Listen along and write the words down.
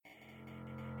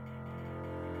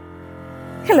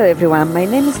Hello everyone, my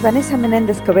name is Vanessa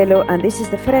Menendez-Covelo and this is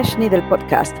the Fresh Needle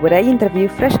podcast where I interview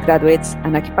fresh graduates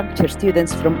and acupuncture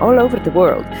students from all over the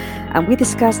world, and we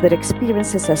discuss their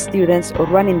experiences as students or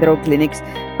running their own clinics,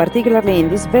 particularly in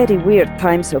these very weird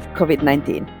times of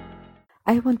COVID-19.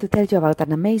 I want to tell you about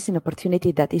an amazing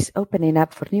opportunity that is opening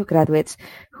up for new graduates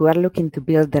who are looking to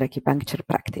build their acupuncture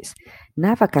practice.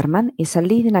 Nava Karman is a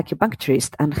leading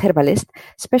acupuncturist and herbalist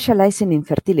specializing in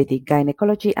fertility,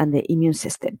 gynecology, and the immune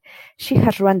system. She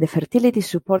has run the fertility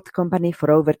support company for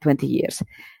over 20 years.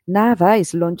 Nava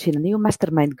is launching a new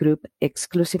mastermind group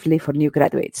exclusively for new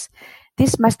graduates.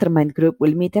 This mastermind group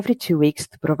will meet every 2 weeks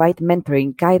to provide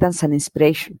mentoring, guidance, and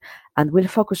inspiration, and will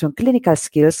focus on clinical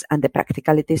skills and the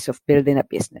practicalities of building a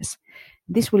business.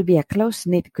 This will be a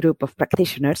close-knit group of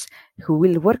practitioners who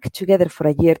will work together for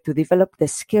a year to develop the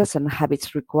skills and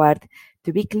habits required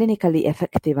to be clinically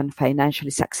effective and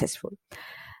financially successful.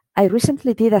 I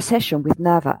recently did a session with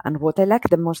Nava, and what I liked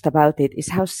the most about it is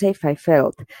how safe I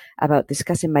felt about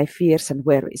discussing my fears and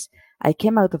worries. I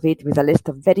came out of it with a list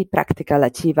of very practical,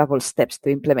 achievable steps to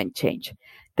implement change.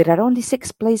 There are only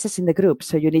 6 places in the group,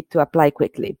 so you need to apply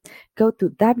quickly. Go to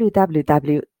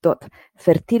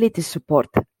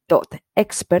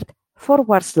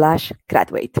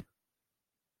www.fertilitysupport.expert/graduate.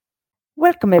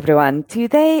 Welcome everyone.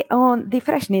 Today on the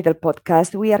Fresh Needle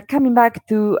podcast, we are coming back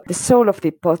to the soul of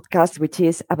the podcast, which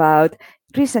is about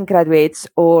recent graduates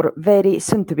or very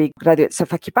soon-to-be graduates of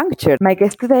acupuncture. My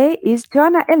guest today is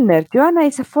Joanna Ellner. Joanna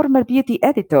is a former beauty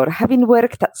editor, having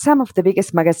worked at some of the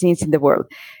biggest magazines in the world.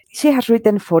 She has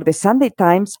written for the Sunday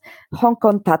Times, Hong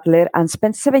Kong Tatler, and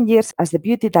spent 7 years as the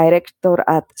beauty director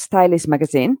at Stylist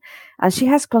Magazine. And she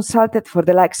has consulted for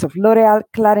the likes of L'Oreal,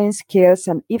 Clarins, Kiehl,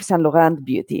 and Yves and Laurent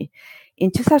Beauty. In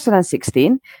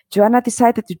 2016, Joanna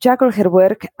decided to juggle her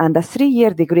work and a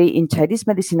 3-year degree in Chinese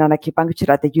Medicine and Acupuncture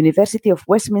at the University of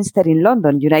Westminster in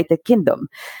London, United Kingdom.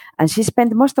 And she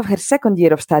spent most of her second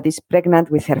year of studies pregnant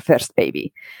with her first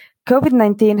baby.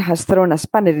 COVID-19 has thrown a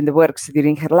spanner in the works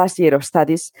during her last year of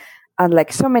studies. And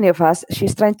like so many of us,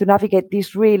 she's trying to navigate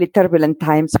these really turbulent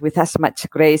times with as much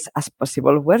grace as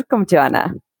possible. Welcome,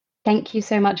 Joanna. Thank you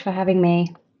so much for having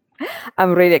me.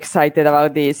 I'm really excited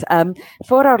about this.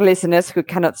 For our listeners who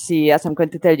cannot see us, I'm going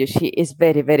to tell you she is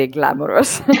very, very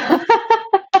glamorous.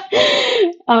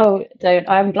 Oh, don't.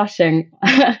 I'm blushing.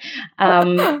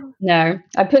 No,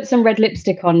 I put some red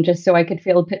lipstick on just so I could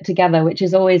feel put together, which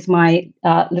is always my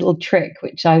little trick,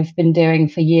 which I've been doing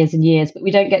for years and years. But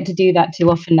we don't get to do that too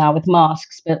often now with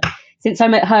masks. But since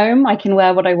I'm at home, I can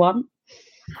wear what I want.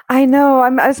 I know.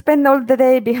 I spend all the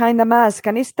day behind a mask,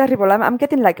 and it's terrible. I'm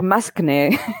getting like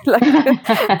maskne.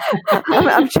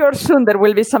 I'm sure soon there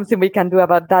will be something we can do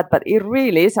about that, but it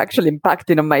really is actually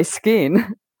impacting on my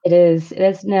skin. It is.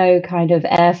 There's no kind of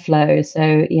airflow.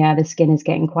 So, yeah, the skin is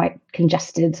getting quite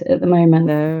congested at the moment.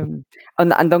 No.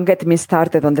 And don't get me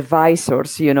started on the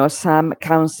visors. You know, some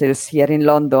councils here in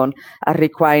London are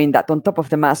requiring that on top of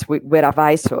the mask, we wear a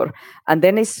visor. And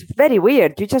then it's very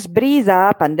weird. You just breathe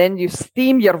up and then you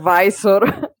steam your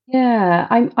visor. Yeah,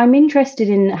 I'm interested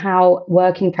in how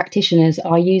working practitioners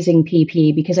are using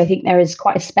PP, because I think there is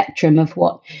quite a spectrum of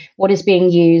what is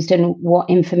being used and what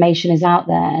information is out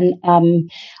there. And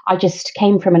I just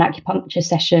came from an acupuncture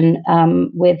session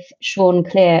with Sean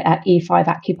Clear at E5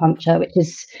 Acupuncture, which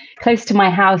is close to my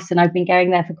house, and I've been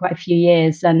going there for quite a few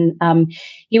years. And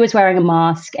he was wearing a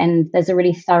mask, and there's a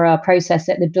really thorough process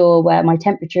at the door where my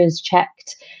temperature is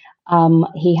checked.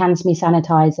 He hands me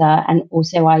sanitizer, and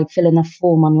also I fill in a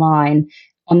form online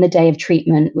on the day of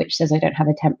treatment, which says I don't have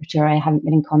a temperature, I haven't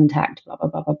been in contact, blah, blah,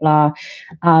 blah, blah, blah.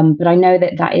 But I know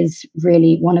that is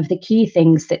really one of the key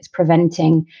things that's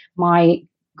preventing my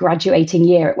graduating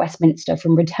year at Westminster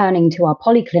from returning to our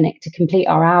polyclinic to complete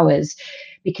our hours,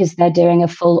 because they're doing a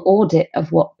full audit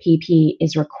of what PP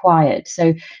is required.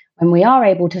 So when we are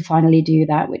able to finally do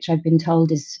that, which I've been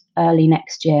told is early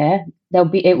next year,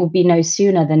 it will be no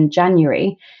sooner than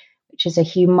January, which is a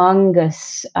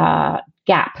humongous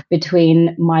gap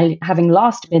between my having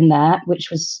last been there, which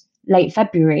was late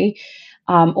February,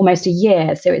 almost a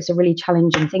year. So it's a really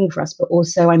challenging thing for us. But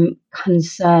also I'm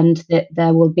concerned that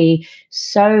there will be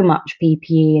so much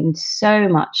PPE and so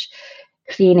much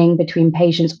cleaning between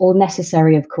patients, all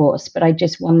necessary, of course. But I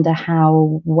just wonder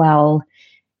how well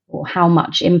or how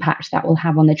much impact that will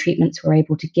have on the treatments we're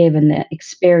able to give and the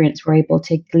experience we're able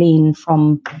to glean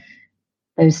from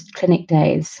those clinic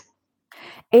days.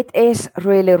 It is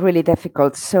really, really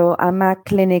difficult. So I'm a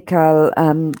clinical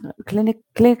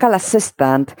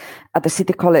assistant at the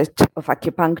City College of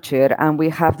Acupuncture, and we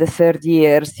have the third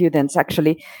year students.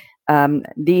 Actually,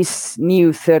 these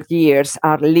new third years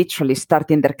are literally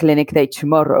starting their clinic day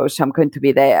tomorrow, so I'm going to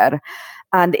be there.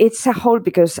 And it's a whole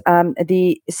because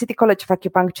the City College of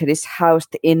Acupuncture is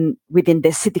housed within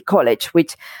the City College,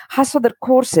 which has other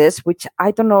courses, which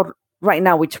I don't know right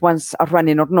now which ones are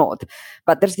running or not.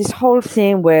 But there's this whole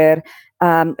thing where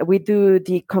we do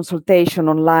the consultation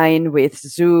online with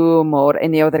Zoom or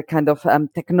any other kind of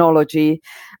technology.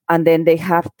 And then they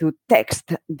have to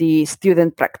text the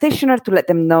student practitioner to let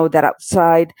them know they're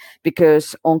outside,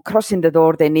 because on crossing the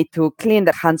door, they need to clean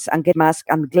their hands and get mask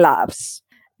and gloves.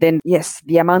 Then yes,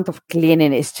 the amount of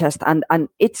cleaning is just, and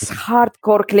it's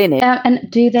hardcore cleaning. And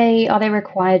are they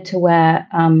required to wear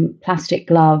plastic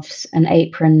gloves and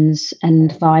aprons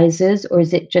and visors, or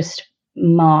is it just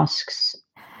masks?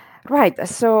 Right.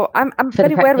 So I'm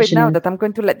very worried now that I'm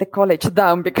going to let the college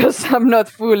down because I'm not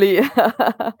fully.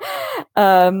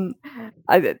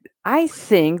 I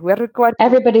think we're required.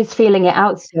 Everybody's feeling it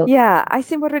out still. Yeah, I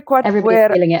think we're required to wear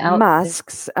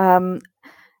masks.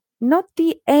 Not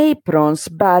the aprons,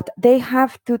 but they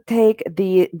have to take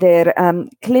their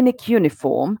clinic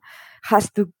uniform has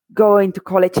to go into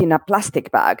college in a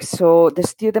plastic bag. So the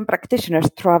student practitioners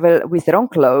travel with their own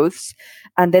clothes,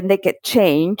 and then they get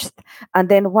changed. And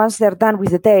then once they're done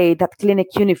with the day, that clinic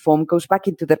uniform goes back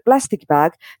into their plastic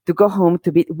bag to go home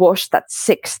to be washed at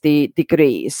 60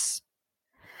 degrees.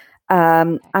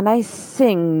 And I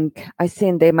think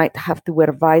they might have to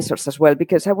wear visors as well,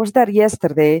 because I was there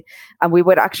yesterday and we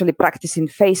were actually practicing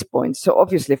face points. So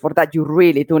obviously for that, you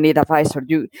really do need a visor.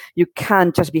 You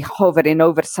can't just be hovering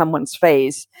over someone's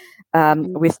face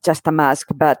with just a mask.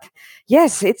 But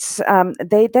yes, it's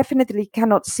they definitely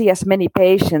cannot see as many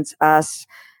patients as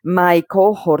my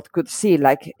cohort could see.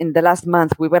 Like in the last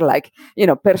month, we were like,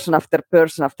 person after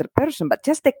person after person, but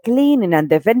just the cleaning and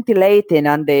the ventilating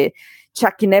and the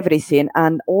checking everything,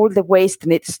 and all the waste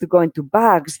needs to go into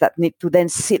bags that need to then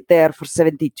sit there for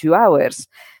 72 hours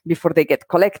before they get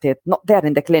collected. Not there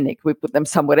in the clinic, we put them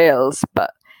somewhere else,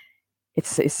 but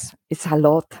it's a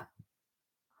lot.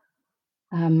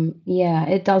 Yeah,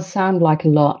 it does sound like a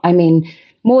lot. I mean,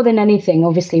 more than anything,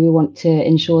 obviously, we want to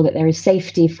ensure that there is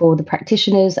safety for the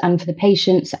practitioners and for the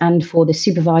patients and for the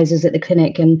supervisors at the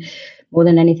clinic. And more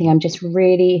than anything, I'm just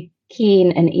really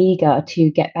keen and eager to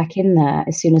get back in there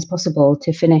as soon as possible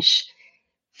to finish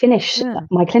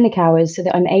my clinic hours so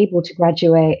that I'm able to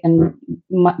graduate and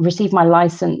receive my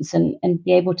license and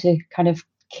be able to kind of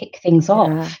kick things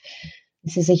off.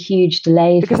 This is a huge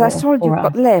delay because I saw you've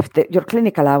got left your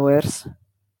clinical hours.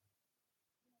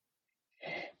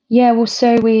 Yeah, well,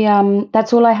 so we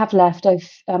that's all I have left. I've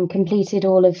completed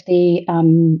all of the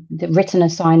written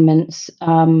assignments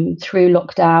through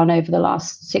lockdown over the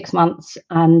last 6 months,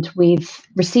 and we've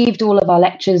received all of our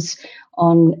lectures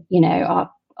on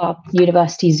our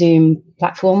university Zoom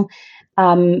platform.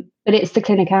 But it's the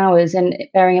clinic hours, and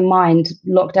bearing in mind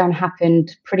lockdown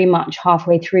happened pretty much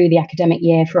halfway through the academic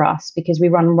year for us, because we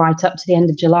run right up to the end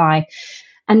of July.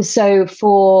 And so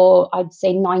for, I'd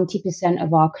say, 90%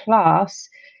 of our class,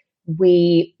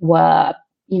 we were,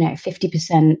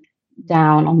 50%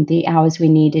 down on the hours we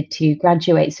needed to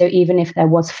graduate. So even if there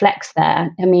was flex there,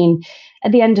 I mean,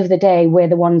 at the end of the day, we're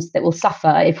the ones that will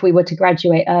suffer if we were to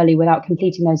graduate early without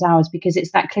completing those hours, because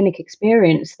it's that clinic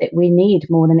experience that we need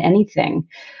more than anything.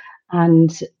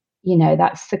 And,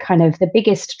 that's the kind of the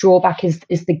biggest drawback is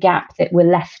the gap that we're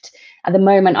left at the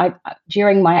moment.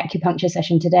 During my acupuncture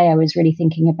session today, I was really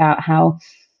thinking about how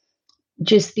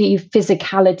just the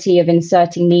physicality of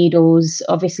inserting needles.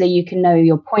 Obviously, you can know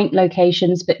your point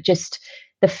locations, but just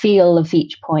the feel of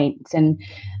each point, and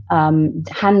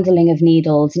handling of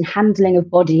needles and handling of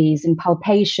bodies and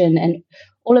palpation and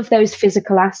all of those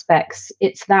physical aspects.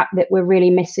 It's that we're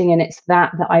really missing, and it's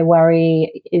that I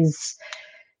worry is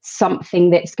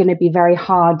something that's going to be very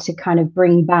hard to kind of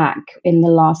bring back in the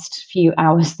last few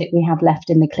hours that we have left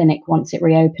in the clinic once it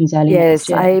reopens early next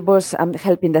year. I was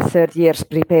helping the third years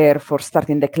prepare for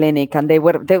starting the clinic, and they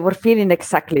were feeling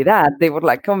exactly that. They were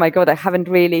like, oh my God, I haven't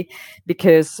really,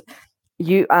 because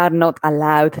you are not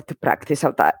allowed to practice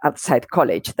outside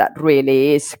college. That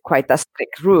really is quite a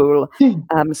strict rule.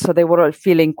 So they were all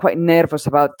feeling quite nervous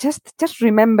about just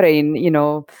remembering,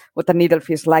 what a needle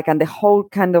feels like, and the whole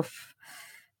kind of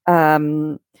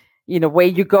way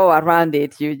you go around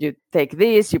it. You take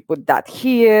this, you put that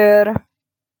here.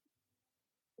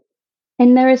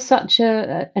 And there is such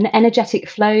an energetic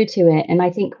flow to it. And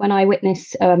I think when I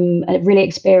witness a really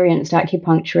experienced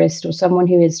acupuncturist or someone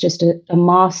who is just a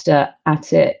master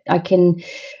at it, I can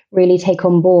really take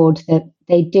on board that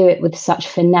they do it with such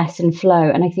finesse and flow.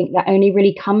 And I think that only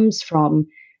really comes from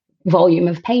volume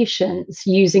of patients,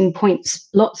 using points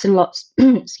lots and lots,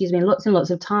 lots and lots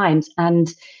of times.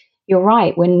 And you're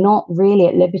right, we're not really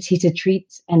at liberty to treat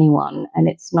anyone, and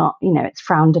it's not, it's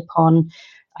frowned upon.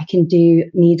 I can do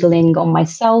needling on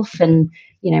myself, and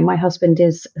my husband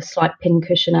is a slight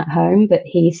pincushion at home, but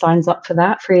he signs up for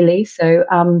that freely. So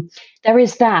there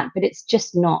is that, but it's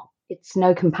just not. It's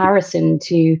no comparison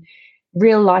to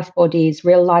real life bodies,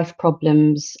 real life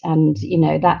problems, and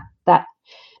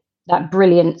that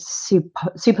brilliant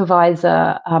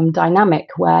supervisor dynamic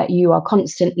where you are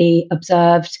constantly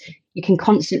observed, you can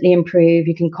constantly improve,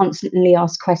 you can constantly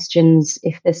ask questions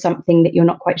if there's something that you're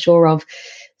not quite sure of.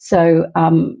 So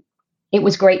it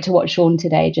was great to watch Sean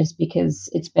today, just because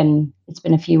it's been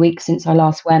a few weeks since I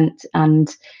last went,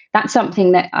 and that's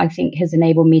something that I think has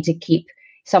enabled me to keep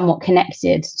somewhat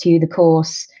connected to the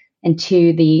course and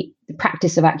to the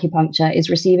practice of acupuncture, is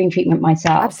receiving treatment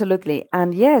myself. Absolutely.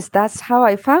 And yes, that's how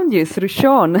I found you, through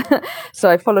Sean. So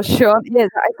I follow Sean. Yes,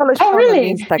 I follow Sean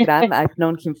really? on Instagram. I've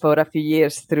known him for a few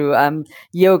years through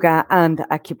yoga and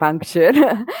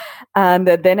acupuncture. And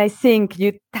then I think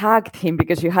you tagged him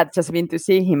because you had just been to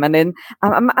see him. And then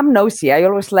I'm nosy. I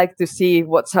always like to see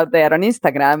what's out there on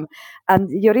Instagram. And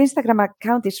your Instagram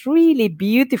account is really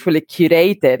beautifully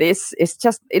curated.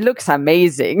 It looks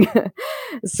amazing.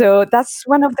 So that's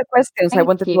one of the questions I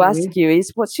wanted to ask you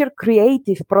is, what's your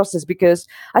creative process? Because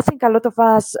I think a lot of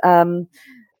us,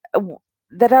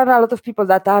 there are a lot of people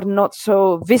that are not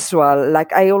so visual.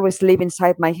 Like, I always live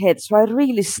inside my head. So I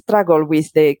really struggle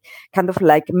with the kind of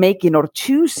like making or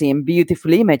choosing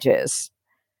beautiful images.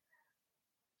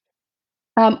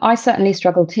 I certainly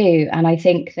struggle too. And I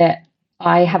think that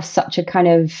I have such a kind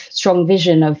of strong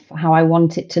vision of how I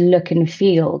want it to look and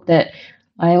feel that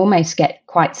I almost get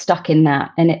quite stuck in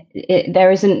that. And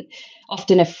there isn't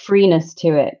often a freeness to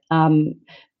it.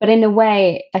 But in a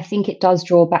way, I think it does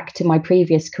draw back to my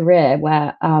previous career,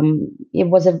 where it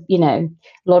was a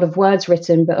lot of words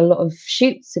written, but a lot of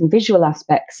shoots and visual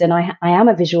aspects. And I am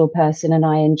a visual person, and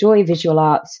I enjoy visual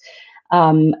arts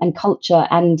and culture.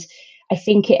 And I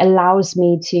think it allows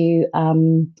me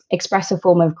to express a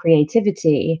form of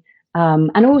creativity.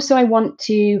 And also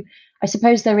I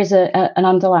suppose there is an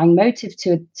underlying motive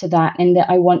to that, in that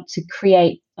I want to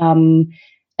create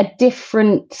a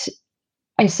different,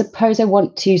 I suppose I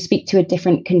want to speak to a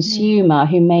different consumer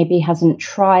who maybe hasn't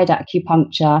tried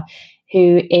acupuncture,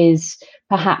 who is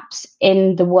perhaps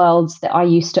in the worlds that I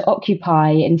used to occupy,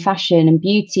 in fashion and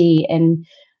beauty and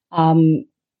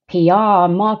PR,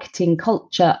 marketing,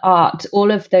 culture, art, all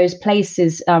of those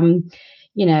places, of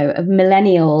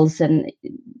millennials and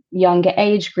younger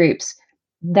age groups.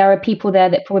 There are people there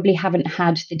that probably haven't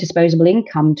had the disposable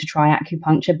income to try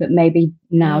acupuncture, but maybe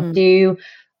now do.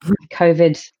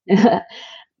 COVID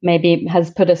maybe has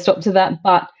put a stop to that,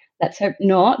 but let's hope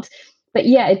not. But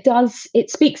yeah, it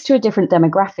speaks to a different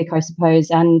demographic, I suppose.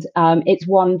 And it's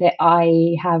one that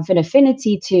I have an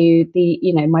affinity to.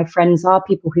 My friends are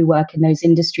people who work in those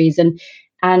industries,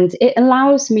 and it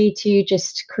allows me to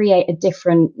just create a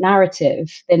different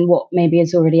narrative than what maybe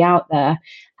is already out there.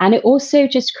 And it also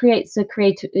just creates a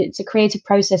creative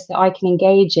process that I can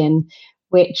engage in,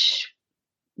 which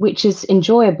is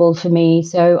enjoyable for me.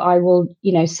 So I will,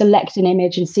 select an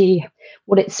image and see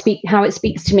how it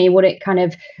speaks to me, what it kind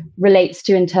of relates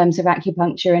to in terms of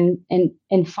acupuncture,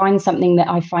 and find something that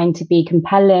I find to be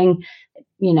compelling,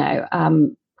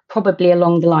 probably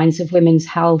along the lines of women's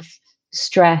health,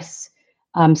 stress,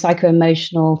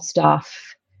 psycho-emotional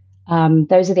stuff.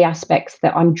 Those are the aspects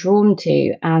that I'm drawn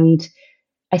to. And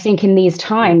I think in these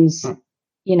times,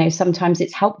 sometimes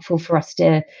it's helpful for us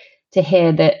to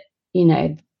hear that,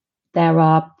 there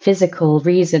are physical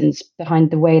reasons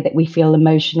behind the way that we feel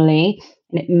emotionally,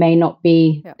 and it may not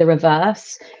be the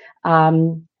reverse.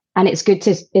 And it's good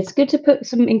to put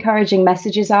some encouraging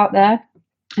messages out there.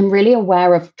 I'm really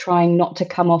aware of trying not to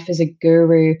come off as a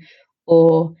guru,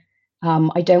 or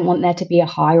I don't want there to be a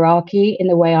hierarchy in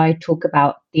the way I talk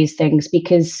about these things,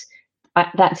 because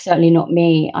that's certainly not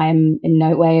me. I'm in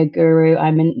no way a guru.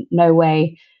 I'm in no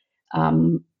way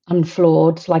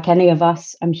unflawed like any of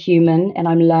us. I'm human, and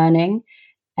I'm learning.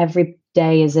 Every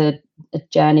day is a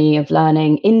journey of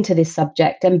learning into this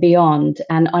subject and beyond,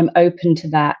 and I'm open to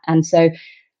that. And so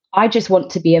I just want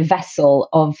to be a vessel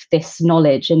of this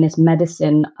knowledge and this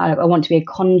medicine. I want to be a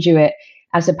conduit,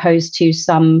 as opposed to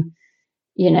some,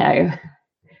 I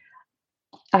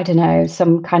don't know,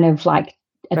 some kind of like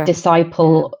a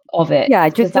disciple of it. Yeah, I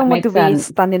just don't want to be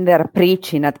standing there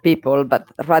preaching at people, but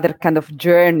rather kind of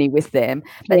journey with them.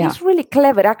 But it's really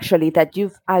clever, actually, that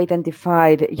you've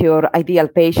identified your ideal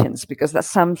patients, because that's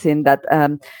something that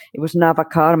it was Nava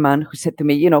Karman who said to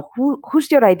me, who's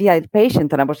your ideal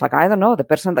patient? And I was like, I don't know, the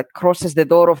person that crosses the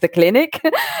door of the clinic.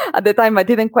 At the time, I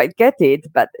didn't quite get it,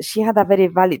 but she had a very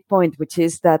valid point, which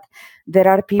is that there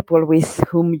are people with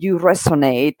whom you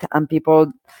resonate and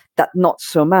people that not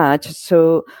so much.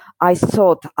 So I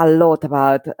thought a lot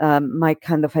about my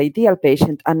kind of ideal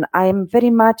patient, and I'm very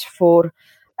much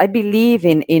I believe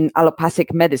in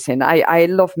allopathic medicine. I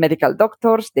love medical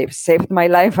doctors. They've saved my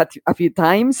life a few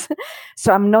times.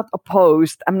 So I'm not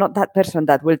opposed. I'm not that person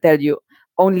that will tell you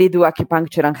only do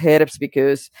acupuncture and herbs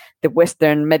because the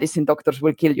Western medicine doctors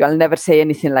will kill you. I'll never say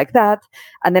anything like that.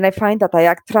 And then I find that I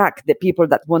attract the people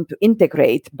that want to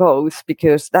integrate both,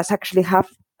 because that's actually how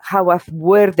I've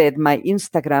worded my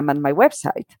Instagram and my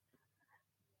website.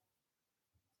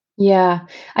 Yeah,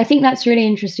 I think that's really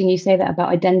interesting. You say that about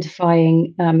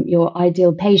identifying your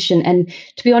ideal patient. And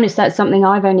to be honest, that's something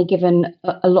I've only given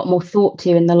a lot more thought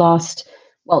to in the last,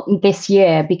 this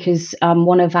year, because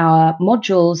one of our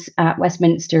modules at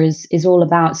Westminster is all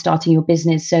about starting your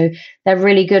business. So they're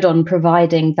really good on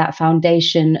providing that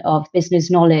foundation of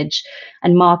business knowledge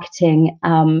and marketing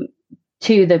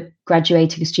to the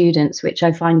graduating students, which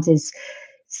I find is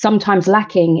sometimes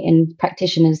lacking in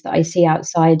practitioners that I see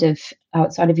outside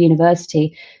of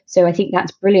university. So I think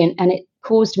that's brilliant, and it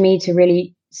caused me to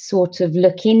really sort of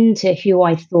look into who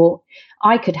I thought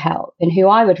I could help and who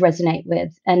I would resonate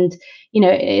with. And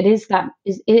it is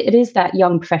that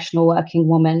young professional working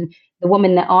woman, the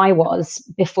woman that I was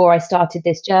before I started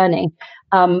this journey.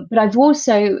 But I'm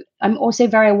also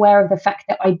very aware of the fact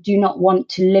that I do not want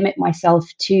to limit myself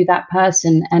to that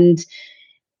person. And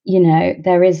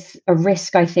there is a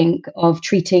risk, I think, of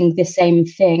treating the same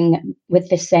thing with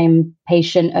the same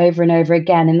patient over and over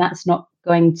again, and that's not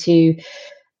going to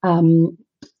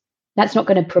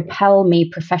propel me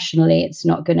professionally. It's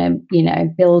not going to,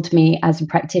 build me as a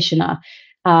practitioner.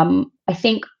 I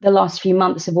think the last few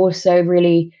months have also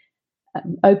really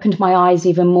opened my eyes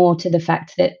even more to the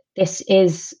fact that this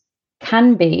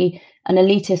can be an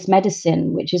elitist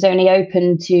medicine, which is only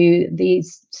open to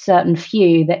these certain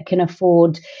few that can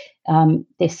afford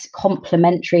this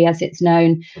complementary, as it's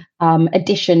known,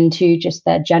 addition to just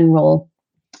their general,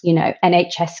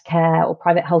 NHS care or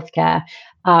private healthcare.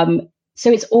 So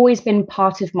it's always been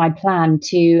part of my plan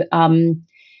to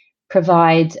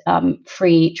provide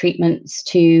free treatments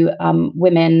to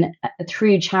women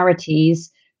through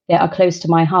charities that are close to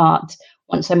my heart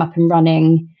once I'm up and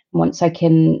running, once I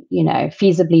can,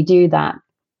 feasibly do that,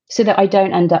 so that I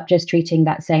don't end up just treating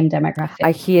that same demographic.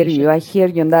 I hear you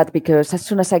on that, because as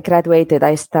soon as I graduated,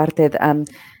 I started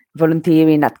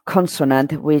volunteering at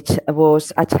Consonant, which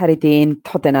was a charity in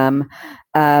Tottenham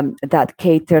that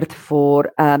catered for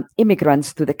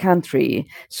immigrants to the country.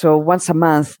 So once a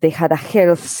month, they had a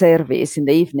health service in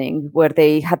the evening where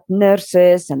they had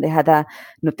nurses and they had a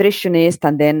nutritionist,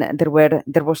 and then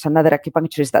there was another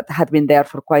acupuncturist that had been there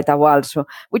for quite a while. So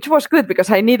which was good, because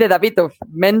I needed a bit of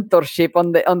mentorship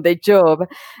on the job.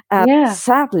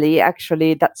 Sadly,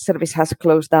 actually, that service has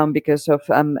closed down because of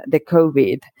the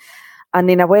COVID. And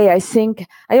in a way, I think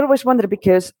I always wonder,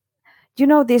 because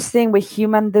this thing we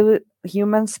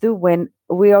humans do when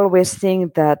we always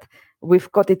think that we've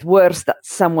got it worse than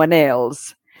someone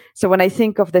else. So when I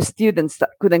think of the students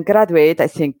that couldn't graduate, I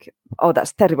think, oh,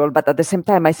 that's terrible. But at the same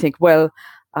time, I think, well,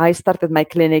 I started my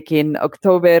clinic in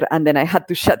October and then I had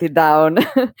to shut it down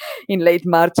in late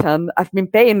March, and I've been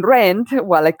paying rent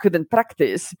while I couldn't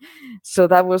practice. So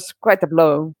that was quite a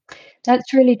blow.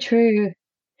 That's really true.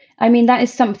 I mean, that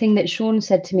is something that Sean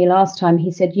said to me last time.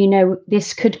 He said,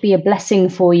 this could be a blessing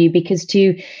for you, because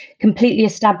to completely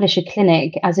establish a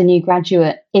clinic as a new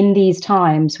graduate in these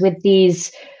times with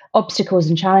these obstacles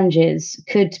and challenges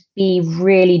could be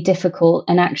really difficult.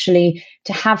 And actually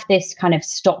to have this kind of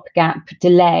stopgap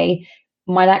delay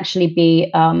might actually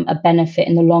be a benefit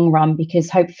in the long run, because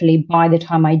hopefully by the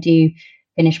time I do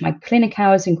finish my clinic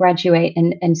hours and graduate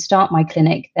and start my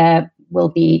clinic, there will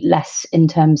be less in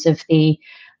terms of the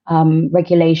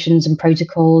regulations and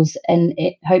protocols, and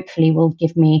it hopefully will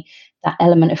give me that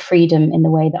element of freedom in the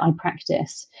way that I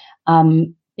practice.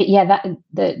 But yeah, that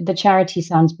the charity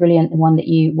sounds brilliant, the one that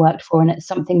you worked for, and it's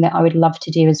something that I would love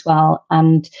to do as well.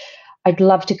 And I'd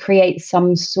love to create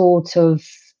some sort of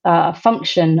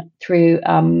function through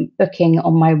booking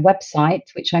on my website,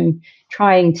 which I'm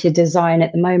trying to design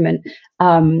at the moment,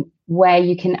 where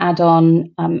you can add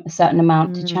on a certain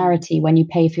amount to charity when you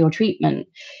pay for your treatment.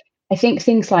 I think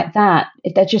things like that,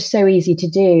 they're just so easy to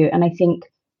do. And I think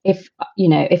if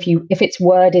it's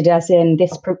worded as in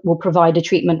this will provide a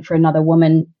treatment for another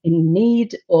woman in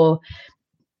need, or,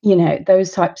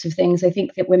 those types of things, I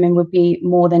think that women would be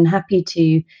more than happy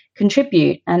to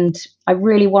contribute. And I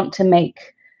really want to make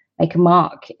a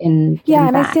mark in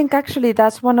and back. I think actually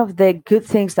that's one of the good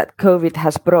things that COVID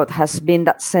has brought, has been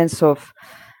that sense of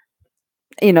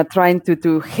trying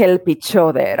to help each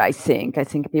other. I think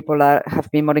people have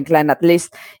been more inclined. At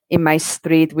least in my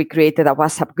street, we created a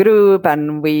WhatsApp group,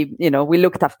 and we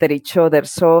looked after each other.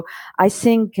 So I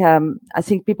think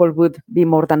people would be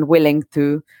more than willing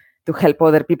to help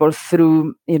other people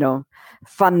through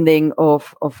funding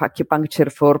of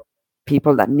acupuncture for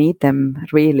people that need them,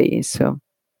 really. So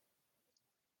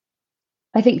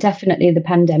I think definitely the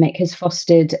pandemic has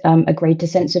fostered a greater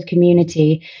sense of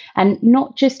community, and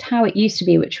not just how it used to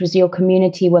be, which was your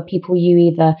community where people you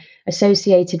either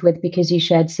associated with because you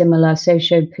shared similar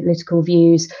socio-political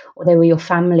views, or they were your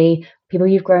family, people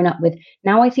you've grown up with.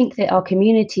 Now I think that our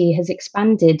community has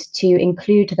expanded to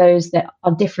include those that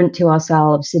are different to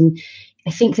ourselves, and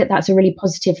I think that that's a really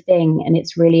positive thing, and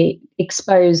it's really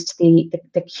exposed the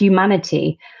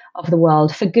humanity of the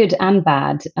world for good and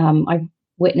bad. I've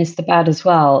witnessed the bad as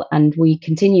well, and we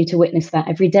continue to witness that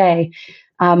every day.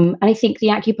 And I think the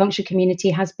acupuncture community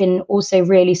has been also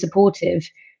really supportive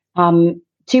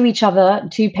to each other,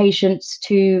 to patients,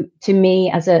 to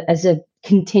me as a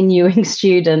continuing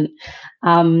student.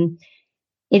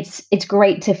 It's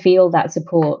great to feel that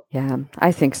support. Yeah,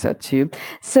 I think so too.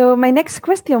 So my next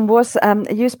question was,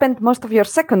 you spent most of your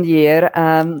second year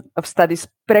of studies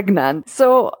pregnant.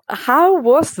 So how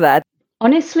was that?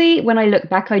 Honestly, when I look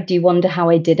back, I do wonder how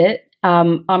I did it.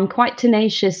 I'm quite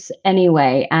tenacious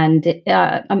anyway, and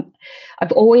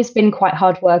I've always been quite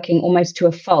hardworking, almost to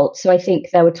a fault. So I think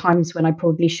there were times when I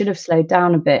probably should have slowed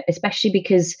down a bit, especially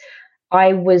because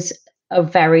I was a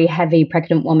very heavy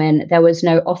pregnant woman. There was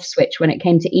no off switch when it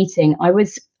came to eating. I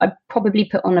probably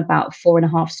put on about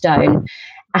 4.5 stone,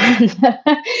 and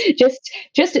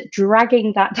just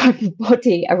dragging that type of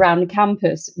body around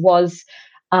campus was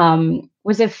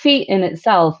a feat in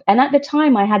itself. And at the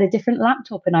time, I had a different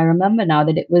laptop, and I remember now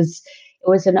that it was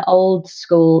an old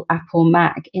school Apple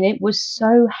Mac, and it was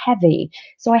so heavy.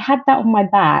 So I had that on my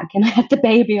back, and I had the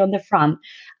baby on the front.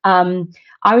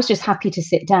 I was just happy to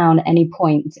sit down at any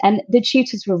point, and the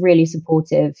tutors were really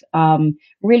supportive,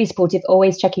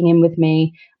 always checking in with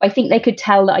me. I think they could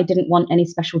tell that I didn't want any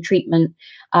special treatment.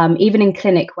 Even in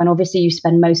clinic, when obviously you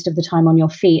spend most of the time on your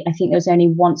feet, I think there was only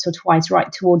once or twice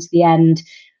right towards the end.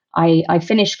 I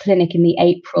finished clinic in the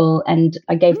April, and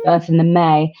I gave birth in the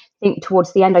May. I think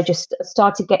towards the end, I just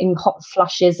started getting hot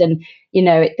flushes, and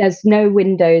there's no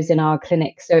windows in our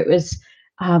clinic, so it was.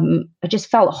 I just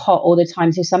felt hot all the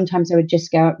time. So sometimes I would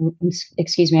just go,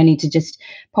 excuse me, I need to just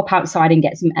pop outside and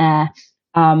get some air.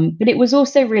 But it was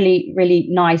also really, really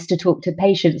nice to talk to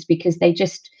patients, because their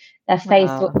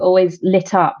face always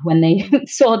lit up when they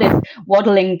saw this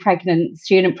waddling pregnant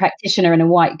student practitioner in a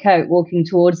white coat walking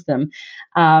towards them,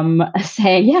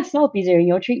 saying, yes, I'll be doing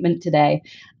your treatment today.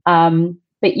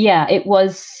 But yeah, it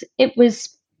was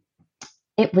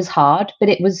hard, but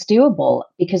it was doable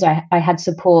because I had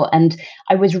support, and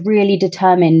I was really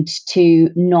determined to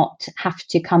not have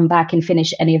to come back and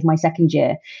finish any of my second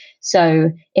year.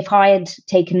 So if I had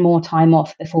taken more time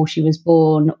off before she was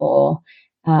born, or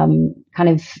kind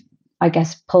of, I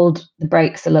guess, pulled the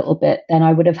brakes a little bit, then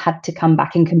I would have had to come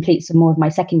back and complete some more of my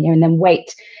second year and then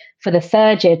wait for the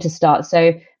third year to start.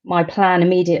 So my plan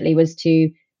immediately was to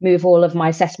move all of my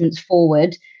assessments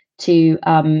forward to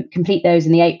complete those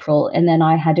in the April. And then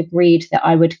I had agreed that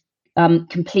I would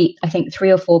complete, I think,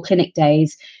 3 or 4 clinic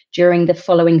days during the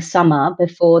following summer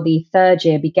before the third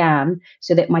year began,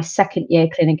 so that my second year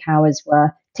clinic hours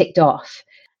were ticked off.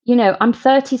 I'm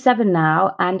 37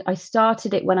 now, and I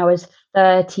started it when I was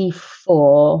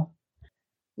 34.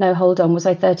 No, hold on. Was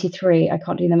I 33? I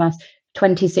can't do the math.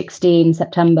 2016,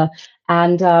 September.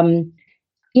 And,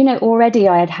 already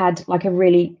I had like a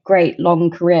really great long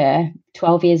career,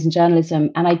 12 years in journalism,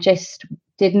 and I just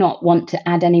did not want to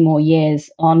add any more years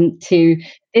on to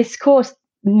this course,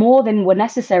 more than were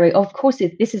necessary. Of course,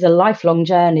 this is a lifelong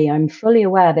journey. I'm fully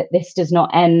aware that this does not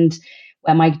end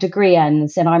where my degree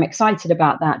ends, and I'm excited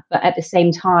about that. But at the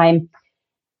same time,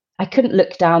 I couldn't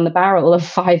look down the barrel of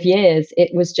 5 years.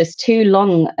 It was just too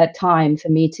long a time for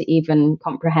me to even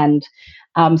comprehend.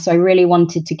 So I really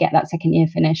wanted to get that second year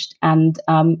finished. And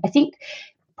I think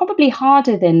probably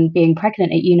harder than being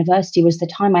pregnant at university was the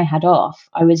time I had off.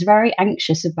 I was very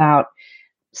anxious about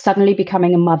suddenly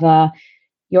becoming a mother.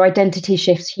 Your identity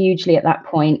shifts hugely at that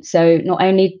point. So not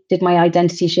only did my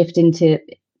identity shift into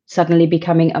suddenly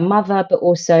becoming a mother, but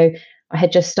also I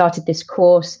had just started this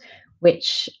course,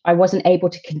 which I wasn't able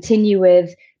to continue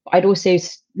with. I'd also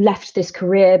left this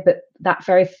career, but that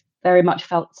very, very much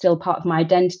felt still part of my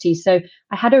identity. So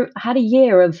I had a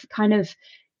year of kind of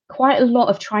quite a lot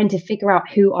of trying to figure out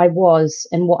who I was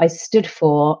and what I stood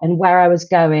for and where I was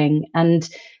going, and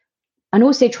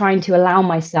also trying to allow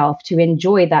myself to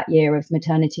enjoy that year of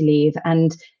maternity leave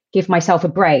and give myself a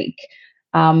break.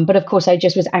 But of course, I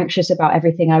just was anxious about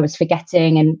everything I was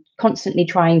forgetting and constantly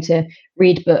trying to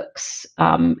read books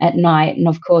at night. And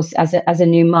of course, as a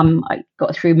new mum, I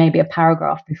got through maybe a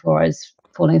paragraph before I was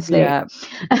falling asleep. Yeah.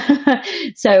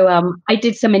 So I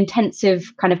did some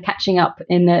intensive kind of catching up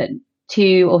in the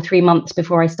 2 or 3 months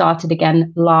before I started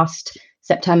again last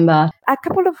September. A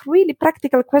couple of really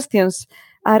practical questions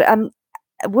are,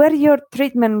 were your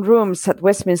treatment rooms at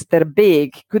Westminster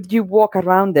big? Could you walk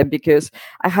around them? Because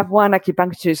I have one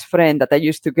acupuncturist friend that I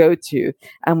used to go to,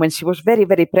 and when she was very,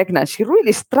 very pregnant, she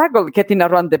really struggled getting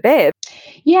around the bed.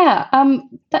 Yeah,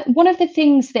 one of the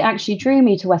things that actually drew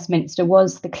me to Westminster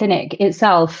was the clinic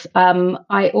itself.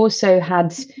 I also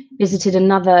had visited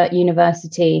another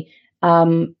university,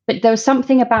 but there was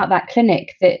something about that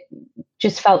clinic that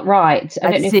just felt right.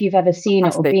 I don't know if you've ever seen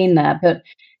it or been there, but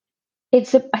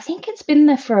I think it's been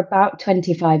there for about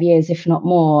 25 years, if not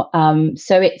more.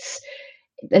 So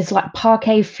there's like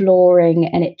parquet flooring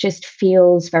and it just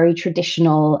feels very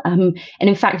traditional. And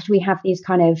in fact, we have these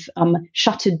kind of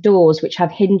shuttered doors which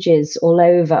have hinges all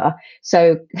over.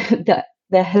 So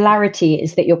the hilarity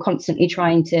is that you're constantly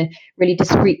trying to really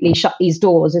discreetly shut these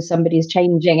doors as somebody is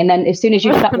changing. And then as soon as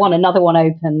you shut one, another one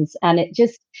opens. And it's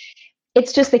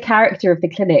just the character of the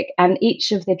clinic, and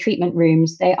each of the treatment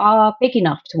rooms, they are big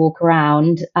enough to walk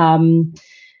around.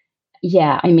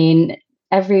 Yeah, I mean,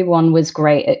 everyone was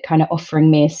great at kind of offering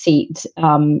me a seat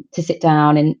to sit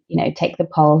down and, take the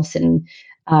pulse and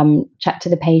chat to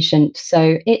the patient.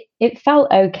 So it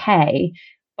felt okay,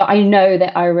 but I know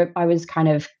that I was kind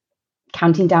of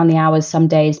counting down the hours some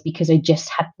days because I just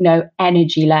had no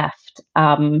energy left.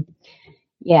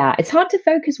 Yeah, it's hard to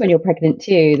focus when you're pregnant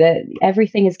too. That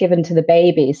everything is given to the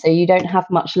baby, so you don't have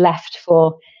much left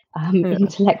for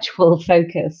intellectual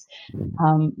focus.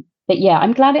 But yeah,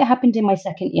 I'm glad it happened in my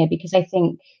second year, because I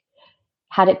think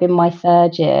had it been my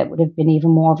third year, it would have been even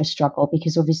more of a struggle,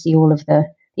 because obviously all of the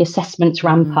assessments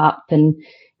ramp up and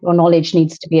your knowledge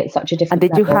needs to be at such a different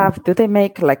level. And do they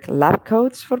make like lab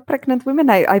coats for pregnant women?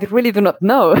 I really do not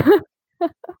know.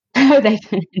 No,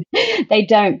 they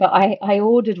don't. But I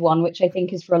ordered one, which I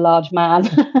think is for a large man,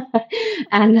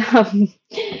 and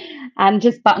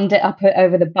just buttoned it up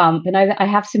over the bump. And I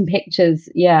have some pictures,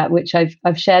 which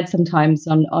I've shared sometimes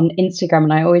on Instagram,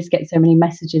 and I always get so many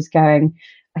messages going,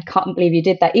 I can't believe you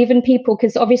did that. Even people,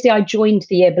 because obviously I joined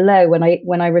the year below when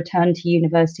I returned to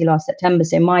university last September.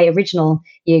 So my original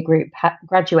year group had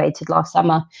graduated last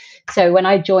summer. So when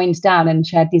I joined down and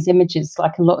shared these images,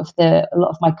 like a lot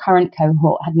of my current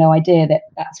cohort had no idea that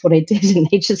that's what I did, and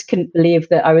they just couldn't believe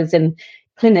that I was in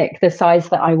clinic the size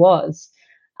that I was.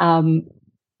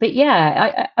 But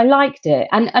yeah, I liked it.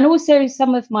 And also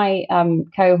some of my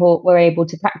cohort were able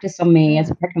to practice on me as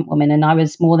a pregnant woman. And I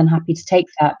was more than happy to take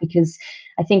that, because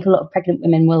I think a lot of pregnant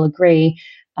women will agree,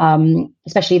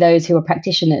 especially those who are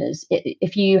practitioners,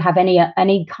 if you have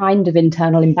any kind of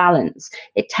internal imbalance,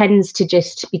 it tends to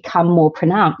just become more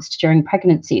pronounced during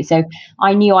pregnancy. So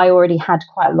I knew I already had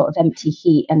quite a lot of empty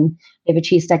heat and liver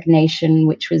qi stagnation,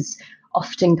 which was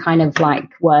often kind of like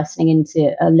worsening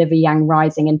into a liver yang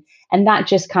rising. And that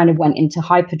just kind of went into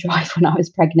hyperdrive when I was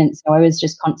pregnant. So I was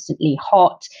just constantly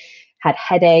hot, had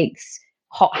headaches,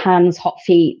 hot hands, hot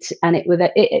feet. And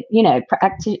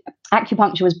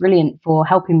acupuncture was brilliant for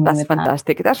helping me with that. That's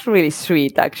fantastic. That's really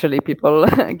sweet, actually, people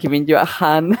giving you a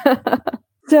hand.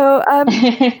 So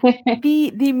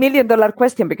the $1,000,000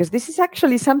 question, because this is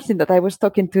actually something that I was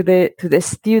talking to the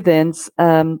students,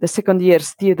 the second year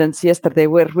students yesterday,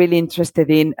 were really interested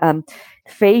in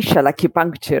facial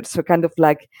acupuncture. So kind of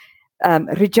like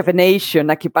rejuvenation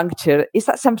acupuncture. Is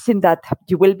that something that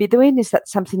you will be doing? Is that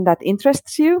something that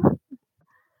interests you?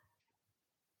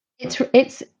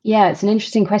 It's an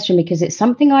interesting question, because it's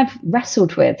something I've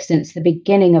wrestled with since the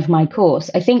beginning of my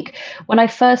course. I think when I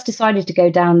first decided to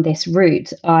go down this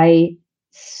route, I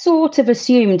sort of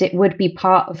assumed it would be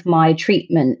part of my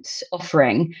treatment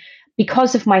offering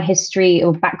because of my history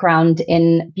or background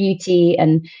in beauty,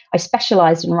 and I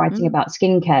specialized in writing about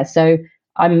skincare. So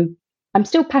I'm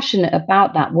still passionate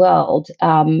about that world,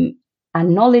 and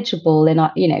knowledgeable.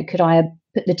 And could I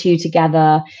put the two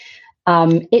together?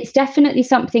 It's definitely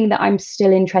something that I'm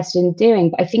still interested in doing,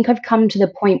 but I think I've come to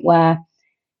the point where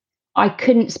I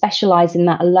couldn't specialize in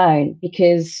that alone,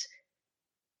 because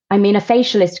a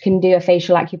facialist can do a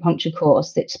facial acupuncture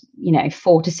course that's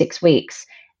 4 to 6 weeks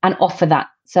and offer that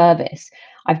service.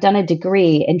 I've done a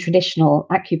degree in traditional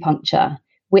acupuncture,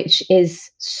 which is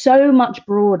so much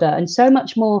broader and so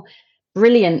much more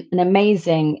brilliant and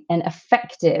amazing and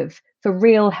effective for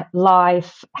real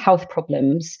life health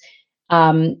problems,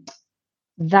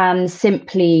 than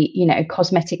simply,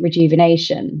 cosmetic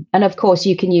rejuvenation. And of course,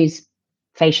 you can use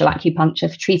facial acupuncture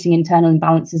for treating internal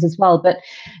imbalances as well. But,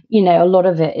 a lot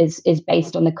of it is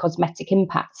based on the cosmetic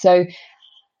impact. So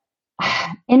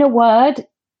in a word,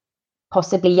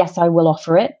 possibly, yes, I will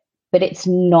offer it, but it's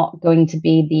not going to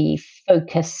be the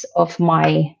focus of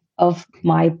my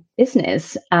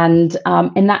business, and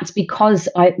that's because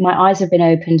my eyes have been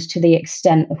opened to the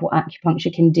extent of what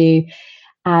acupuncture can do,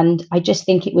 and I just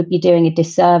think it would be doing a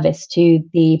disservice to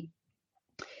the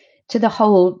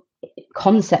whole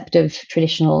concept of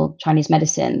traditional Chinese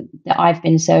medicine that I've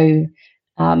been so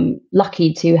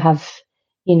lucky to have,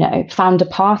 found a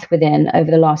path within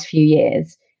over the last few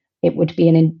years. It would be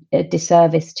a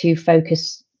disservice to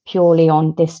focus purely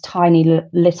on this tiny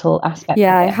little aspect.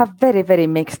 Yeah, I have very, very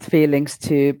mixed feelings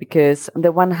too, because on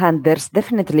the one hand, there's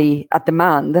definitely a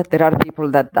demand. There are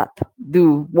people that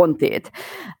do want it.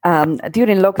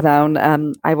 During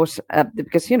lockdown, I was,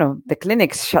 because, the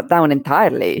clinics shut down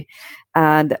entirely.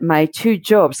 And my 2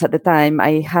 jobs at the time,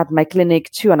 I had my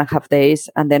clinic 2.5 days,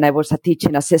 and then I was a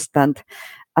teaching assistant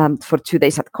for 2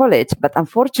 days at college. But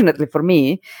unfortunately for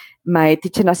me, my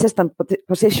teaching assistant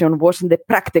position wasn't the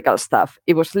practical stuff.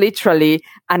 It was literally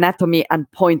anatomy and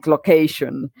point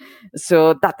location.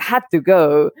 So that had to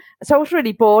go. So I was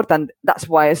really bored, and that's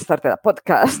why I started a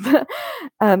podcast.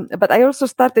 But I also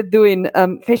started doing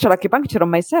facial acupuncture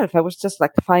on myself. I was just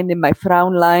like finding my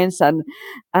frown lines, and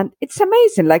it's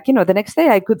amazing. Like, the next day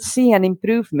I could see an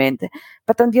improvement.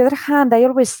 But on the other hand, I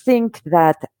always think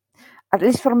that, at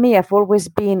least for me, I've always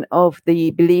been of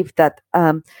the belief that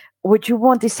what you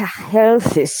want is a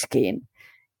healthy skin.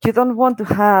 You don't want to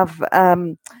have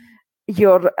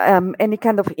your any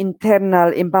kind of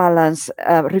internal imbalance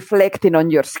reflecting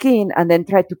on your skin and then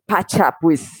try to patch up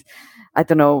with, I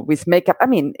don't know, with makeup. I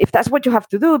mean, if that's what you have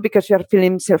to do because you're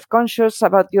feeling self-conscious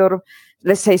about your,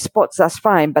 let's say, spots, that's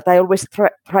fine. But I always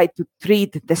try to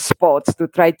treat the spots, to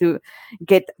try to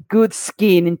get good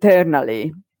skin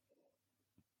internally.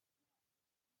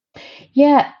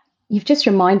 Yeah, you've just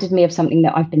reminded me of something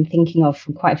that I've been thinking of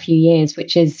for quite a few years,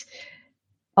 which is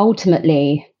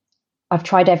ultimately, I've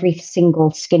tried every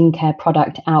single skincare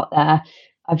product out there.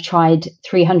 I've tried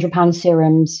 £300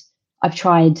 serums. I've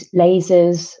tried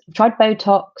lasers. I've tried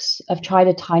Botox. I've tried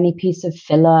a tiny piece of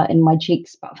filler in my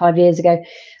cheeks about 5 years ago.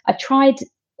 I've tried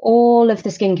all of the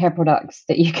skincare products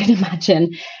that you can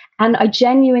imagine. And I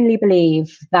genuinely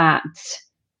believe that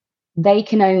they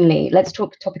can only, let's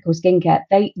talk topical skincare,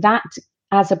 that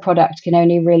as a product can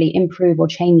only really improve or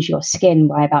change your skin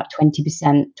by about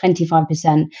 20%,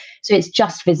 25%. So it's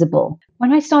just visible.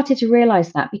 When I started to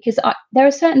realize that, because there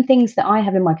are certain things that I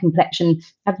have in my complexion,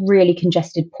 have really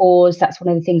congested pores. That's one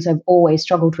of the things I've always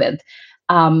struggled with.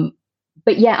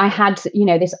 But yeah, I had,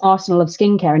 this arsenal of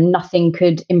skincare and nothing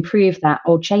could improve that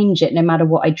or change it no matter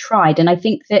what I tried. And I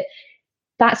think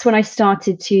that's when I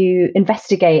started to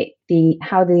investigate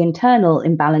how the internal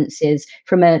imbalances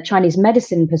from a Chinese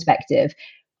medicine perspective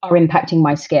are impacting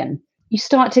my skin. You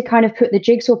start to kind of put the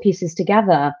jigsaw pieces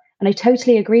together. And I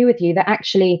totally agree with you that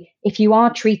actually, if you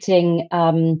are treating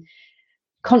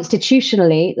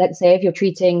constitutionally, let's say if you're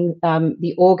treating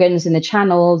the organs and the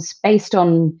channels based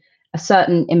on a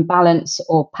certain imbalance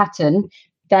or pattern,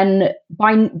 then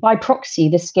by proxy,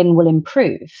 the skin will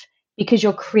improve, because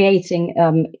you're creating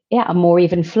a more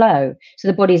even flow, so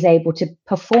the body is able to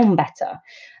perform better.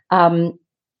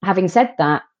 Having said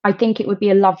that, I think it would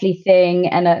be a lovely thing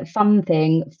and a fun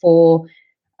thing for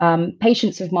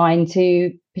patients of mine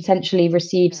to potentially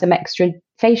receive some extra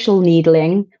facial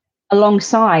needling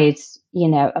alongside,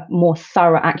 a more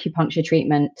thorough acupuncture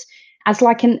treatment as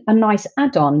like a nice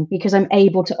add-on, because I'm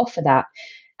able to offer that.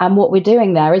 And what we're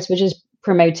doing there is we're just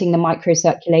promoting the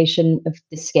microcirculation of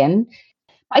the skin.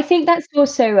 I think that's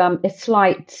also a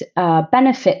slight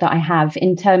benefit that I have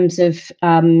in terms of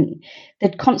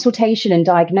the consultation and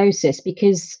diagnosis,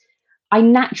 because I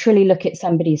naturally look at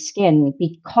somebody's skin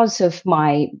because of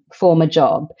my former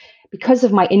job, because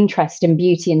of my interest in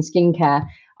beauty and skincare.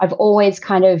 I've always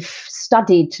kind of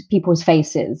studied people's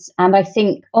faces. And I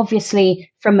think,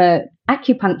 obviously, from an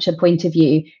acupuncture point of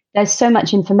view, there's so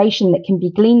much information that can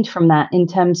be gleaned from that in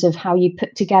terms of how you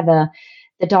put together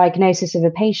the diagnosis of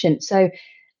a patient. So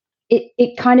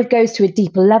it kind of goes to a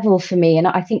deeper level for me. And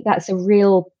I think that's a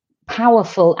real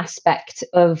powerful aspect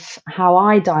of how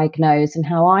I diagnose and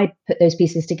how I put those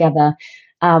pieces together.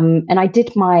 And I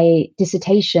did my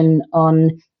dissertation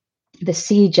on the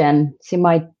CGen. See,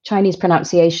 my Chinese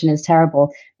pronunciation is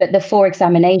terrible, but the 4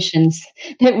 examinations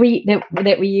that we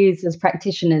use as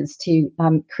practitioners to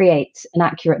create an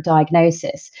accurate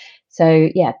diagnosis. So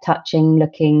yeah, touching,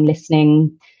 looking,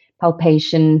 listening,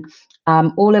 palpation,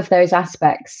 all of those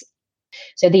aspects.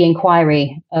 So the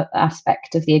inquiry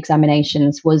aspect of the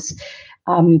examinations was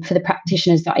for the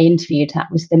practitioners that I interviewed,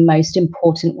 that was the most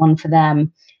important one for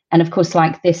them. And of course,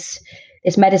 like this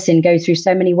medicine goes through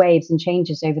so many waves and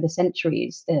changes over the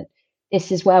centuries that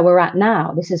this is where we're at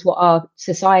now. This is what our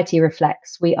society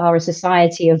reflects. We are a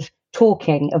society of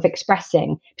talking, of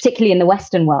expressing, particularly in the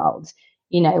Western world.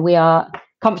 You know, we are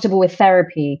comfortable with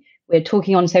therapy. We're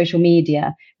talking on social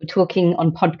media. We're talking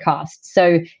on podcasts.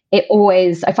 So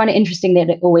I find it interesting that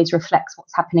it always reflects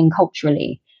what's happening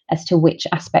culturally as to which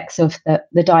aspects of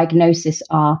the diagnosis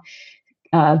are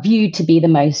viewed to be the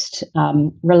most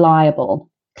reliable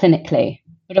clinically.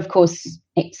 But of course,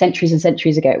 centuries and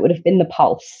centuries ago, it would have been the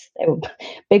pulse. They were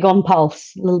big on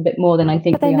pulse, a little bit more than I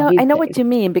think. But I know what you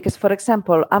mean, because, for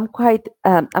example, I'm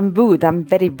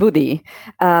very woody,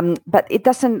 but it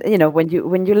doesn't, when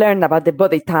you learn about the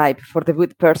body type for the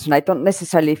wood person, I don't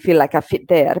necessarily feel like I fit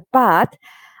there. But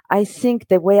I think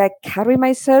the way I carry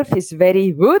myself is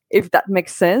very wood, if that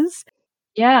makes sense.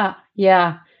 Yeah.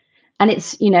 And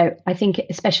it's, I think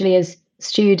especially as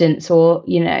students or,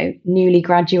 newly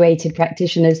graduated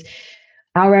practitioners,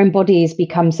 our own bodies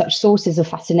become such sources of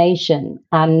fascination.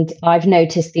 And I've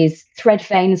noticed these thread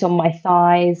veins on my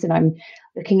thighs, and I'm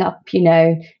looking up,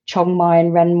 Chong Mai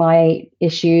and Ren Mai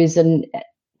issues and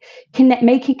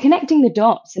connecting the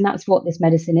dots. And that's what this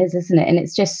medicine is, isn't it? And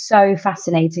it's just so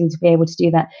fascinating to be able to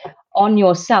do that on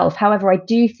yourself. However, I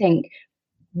do think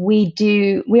we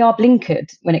are blinkered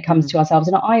when it comes to ourselves.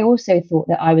 And I also thought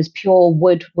that I was pure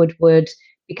wood,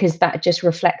 because that just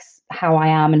reflects how I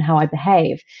am and how I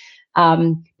behave.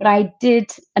 But I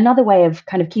did another way of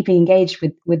kind of keeping engaged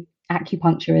with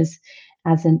acupuncture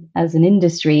as an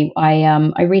industry.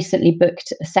 I recently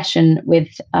booked a session with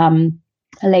a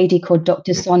lady called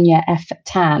Dr. Sonia F.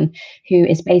 Tan, who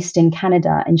is based in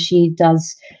Canada, and she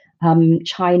does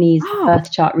Chinese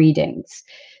birth chart readings.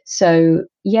 So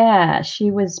yeah,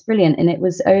 she was brilliant, and it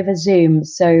was over Zoom.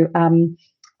 So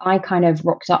I kind of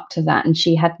rocked up to that, and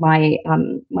she had my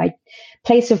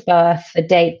place of birth, the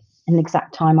date, and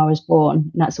exact time I was born,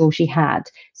 and that's all she had.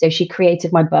 So she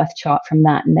created my birth chart from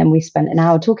that, and then we spent an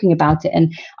hour talking about it.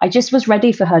 And I just was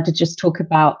ready for her to just talk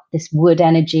about this wood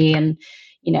energy, and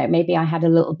maybe I had a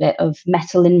little bit of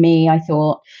metal in me, I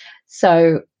thought.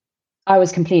 So I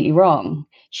was completely wrong.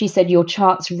 She said, your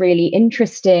chart's really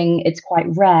interesting. It's quite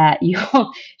rare.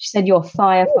 She said, you're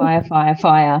fire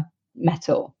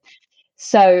metal.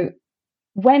 So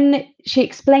when she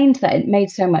explained that, it made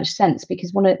so much sense,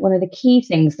 because one of the key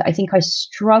things that I think I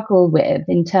struggle with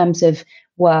in terms of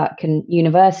work and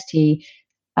university,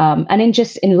 and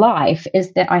in life,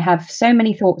 is that I have so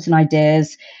many thoughts and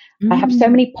ideas. I have so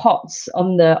many pots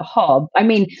on the hob. I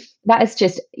mean, that is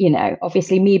just,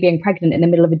 obviously me being pregnant in the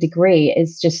middle of a degree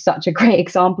is just such a great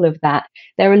example of that.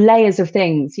 There are layers of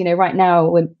things, right now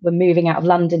we're moving out of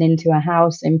London into a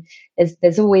house, and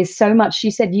there's always so much. She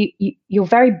said, you're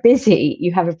very busy.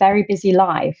 You have a very busy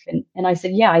life. And I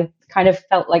said, yeah, I kind of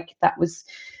felt like that was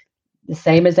the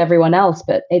same as everyone else,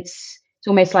 but it's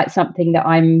almost like something that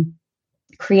I'm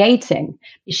creating.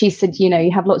 She said,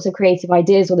 you have lots of creative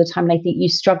ideas all the time, and I think you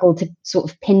struggle to sort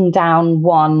of pin down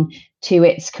one to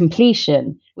its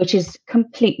completion, which is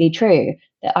completely true.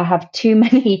 That I have too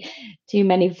many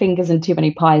fingers and too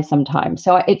many pies sometimes.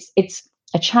 So it's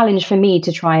a challenge for me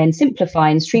to try and simplify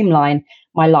and streamline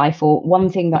my life, or one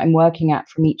thing that I'm working at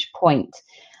from each point.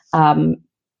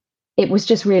 It was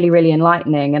just really, really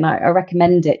enlightening, and I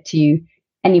recommend it to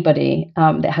anybody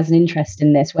that has an interest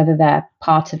in this, whether they're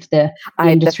part of the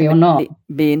industry or not.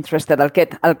 Be interested. I'll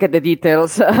get the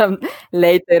details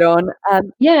later on.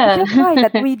 Yeah, you're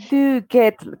right that we do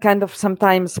get kind of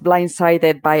sometimes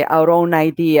blindsided by our own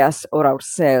ideas or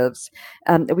ourselves,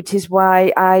 which is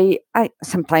why I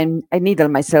sometimes I needle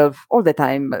myself all the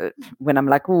time when I'm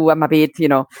like, oh, I'm a bit,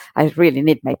 I really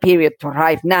need my period to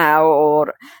arrive now,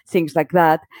 or things like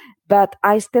that. But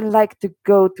I still like to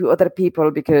go to other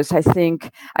people, because I think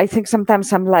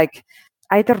sometimes I'm like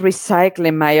either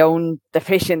recycling my own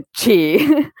deficient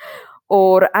chi,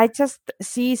 or I just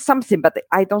see something, but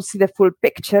I don't see the full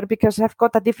picture because I've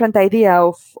got a different idea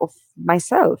of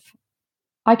myself.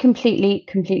 I completely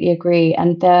agree.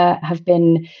 And there have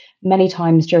been many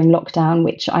times during lockdown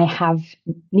which I have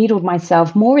needled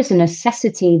myself more as a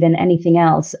necessity than anything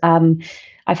else.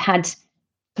 I've had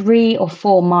 3 or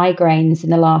 4 migraines in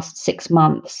the last 6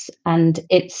 months, and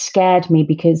it scared me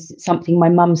because it's something my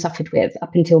mum suffered with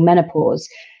up until menopause,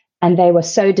 and they were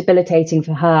so debilitating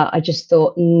for her. I just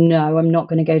thought, no, I'm not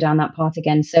going to go down that path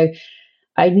again. So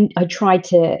I tried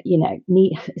to,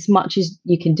 need as much as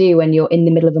you can do when you're in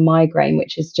the middle of a migraine,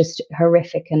 which is just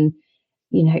horrific, and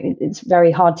it's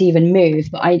very hard to even move.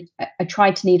 But I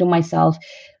tried to needle myself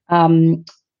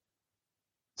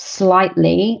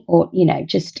slightly, or,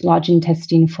 just large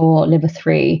intestine 4, liver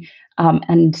 3,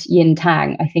 and yin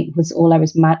tang, I think, was all I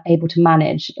was able to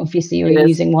manage. Obviously, you're Yes.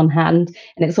 using one hand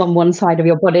and it's on one side of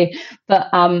your body, but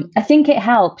I think it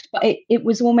helped. But it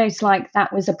was almost like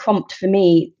that was a prompt for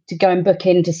me to go and book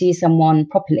in to see someone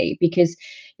properly, because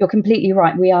you're completely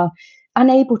right. We are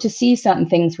unable to see certain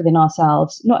things within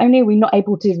ourselves. Not only are we not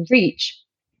able to reach,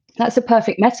 that's a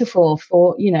perfect metaphor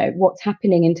for, what's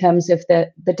happening in terms of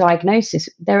the diagnosis.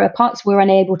 There are parts we're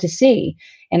unable to see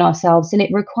in ourselves, and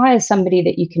it requires somebody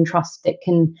that you can trust, that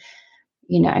can,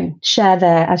 share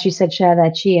their, as you said, share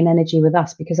their chi and energy with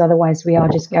us, because otherwise we are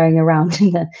just going around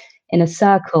in a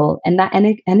circle. And that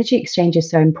energy exchange is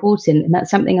so important, and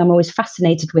that's something I'm always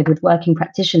fascinated with working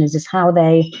practitioners, is how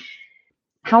they're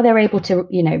able to,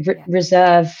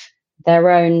 reserve their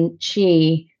own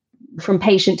chi from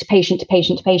patient to patient to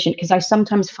patient to patient. Because I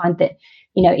sometimes find that,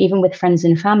 even with friends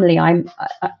and family, I'm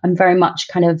very much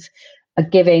kind of a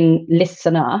giving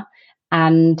listener,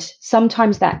 and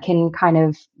sometimes that can kind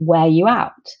of wear you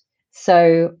out.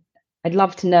 So I'd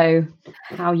love to know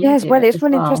how you Yes, do well, it it's as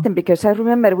really well. interesting because I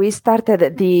remember we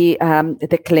started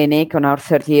the clinic on our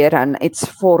third year, and it's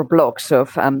 4 blocks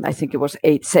of I think it was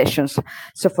 8 sessions.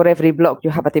 So for every block, you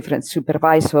have a different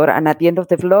supervisor, and at the end of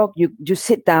the block, you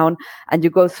sit down and you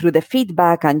go through the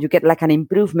feedback, and you get like an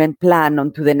improvement plan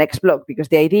onto the next block. Because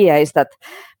the idea is that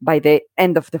by the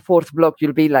end of the 4th block,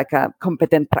 you'll be like a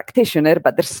competent practitioner.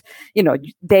 But there's,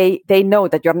 they know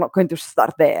that you're not going to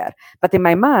start there. But in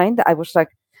my mind, I was like,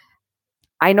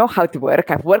 I know how to work.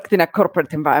 I've worked in a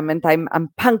corporate environment. I'm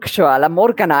punctual. I'm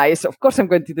organized. Of course, I'm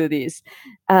going to do this.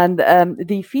 And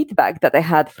the feedback that I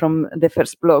had from the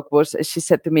first blog was, she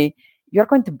said to me, "You're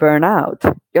going to burn out.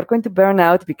 You're going to burn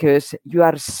out because you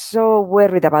are so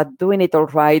worried about doing it all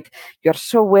right. You're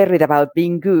so worried about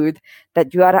being good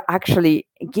that you are actually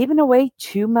giving away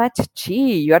too much chi.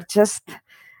 You are just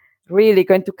really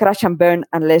going to crash and burn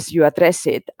unless you address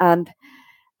it." And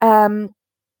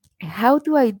how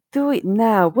do I do it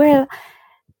now? Well,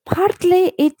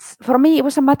 partly it's, for me, it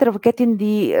was a matter of getting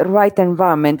the right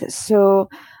environment. So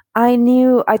I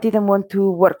knew I didn't want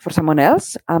to work for someone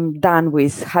else. I'm done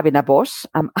with having a boss.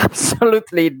 I'm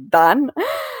absolutely done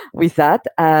with that.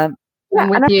 Yeah, I'm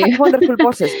with and I've had you. wonderful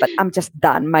bosses, but I'm just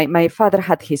done. My father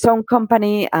had his own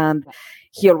company, and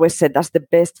he always said that's the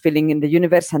best feeling in the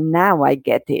universe, and now I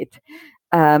get it.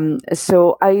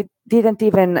 So I didn't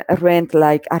even rent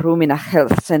like a room in a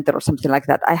health center or something like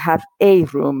that. I have a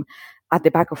room at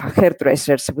the back of a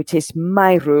hairdresser's, which is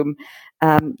my room.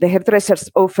 The hairdressers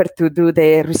offered to do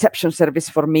the reception service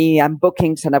for me and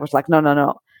bookings, and I was like,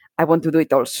 no, I want to do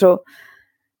it all. So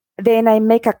then I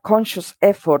make a conscious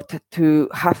effort to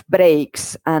have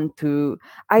breaks and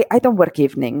I don't work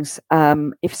evenings.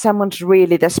 If someone's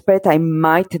really desperate, I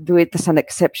might do it as an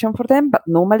exception for them, but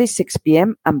normally 6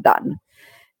 p.m. I'm done.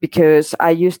 Because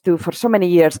I used to, for so many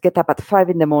years, get up at 5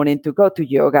 a.m. to go to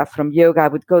yoga. From yoga, I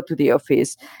would go to the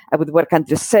office. I would work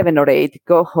until 7 or 8,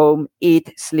 go home,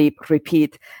 eat, sleep,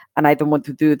 repeat. And I don't want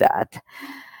to do that.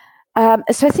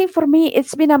 So I think for me,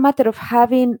 it's been a matter of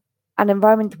having an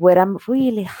environment where I'm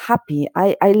really happy.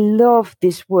 I love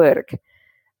this work.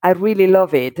 I really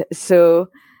love it. So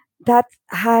that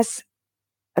has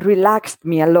relaxed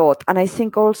me a lot. And I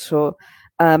think also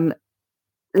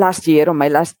last year, on my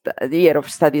last year of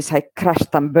studies, I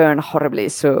crashed and burned horribly.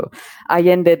 So I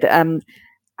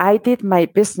I did my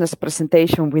business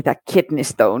presentation with a kidney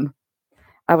stone.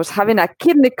 I was having a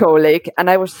kidney colic and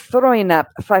I was throwing up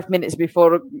 5 minutes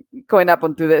before going up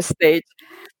onto the stage.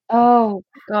 Oh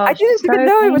I gosh, didn't even so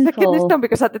know it was a kidney painful. stone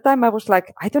because at the time I was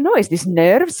like, I don't know, is this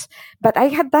nerves? But I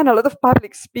had done a lot of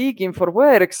public speaking for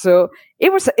work, so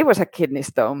it was a kidney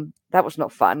stone. That was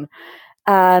not fun.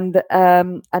 And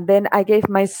then I gave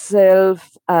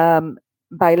myself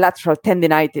bilateral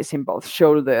tendinitis in both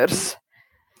shoulders.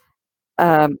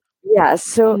 Yeah, Oh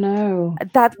so no.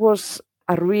 that was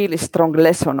a really strong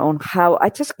lesson on how I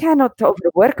just cannot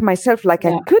overwork myself like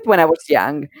I Yeah. could when I was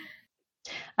young.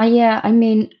 Yeah, I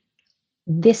mean,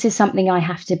 this is something I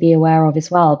have to be aware of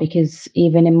as well, because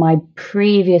even in my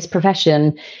previous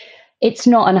profession, it's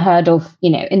not unheard of,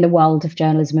 in the world of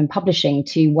journalism and publishing,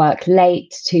 to work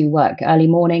late, to work early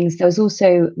mornings. There was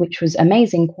also, which was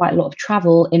amazing, quite a lot of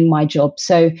travel in my job.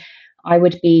 So I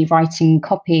would be writing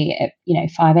copy at,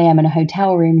 5 a.m. in a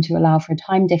hotel room to allow for a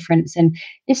time difference. And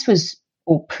this was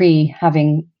all pre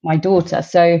having my daughter.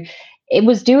 So it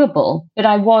was doable, but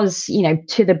I was,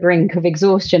 to the brink of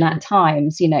exhaustion at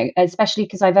times, especially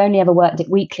because I've only ever worked at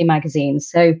weekly magazines.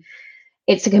 So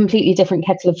it's a completely different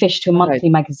kettle of fish to a All right. monthly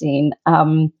magazine.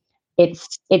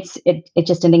 it's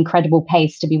just an incredible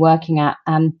pace to be working at,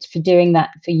 and for doing that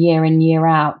for year in, year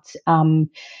out.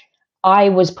 I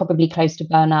was probably close to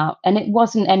burnout, and it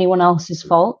wasn't anyone else's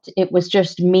fault. It was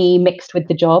just me mixed with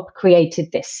the job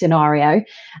created this scenario.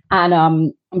 And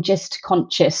I'm just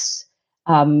conscious,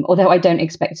 although I don't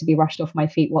expect to be rushed off my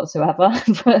feet whatsoever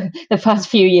for the first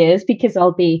few years, because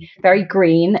I'll be very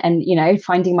green and,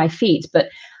 finding my feet. But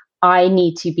I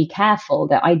need to be careful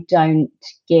that I don't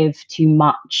give too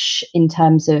much in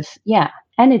terms of,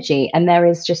 energy. And there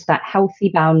is just that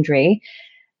healthy boundary.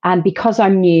 And because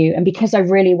I'm new and because I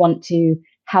really want to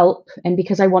help and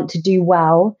because I want to do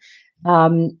well,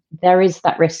 there is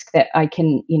that risk that I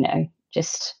can,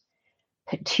 just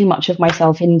put too much of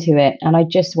myself into it. And I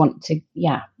just want to,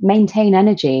 maintain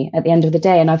energy at the end of the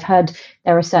day. And I've heard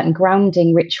there are certain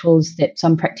grounding rituals that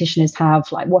some practitioners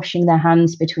have, like washing their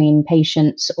hands between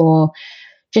patients, or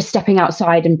just stepping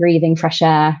outside and breathing fresh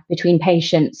air between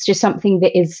patients, just something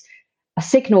that is a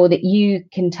signal that you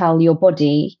can tell your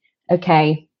body,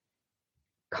 okay,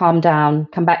 calm down,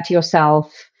 come back to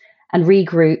yourself and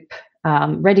regroup,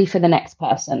 ready for the next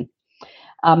person.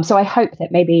 So I hope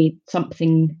that maybe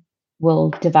something will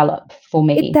develop for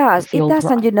me. It does, right.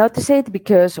 And you notice it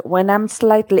because when I'm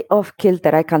slightly off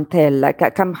kilter, I can tell, like I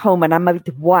come home and I'm a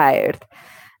bit wired.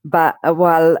 But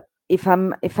if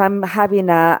I'm having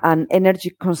an energy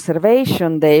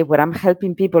conservation day where I'm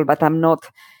helping people, but I'm not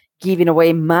giving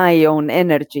away my own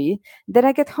energy, then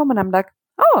I get home and I'm like,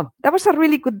 oh, that was a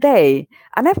really good day.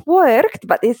 And I've worked,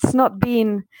 but it's not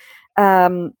been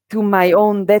to my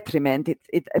own detriment,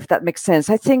 if that makes sense.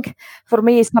 I think for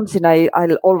me, it's something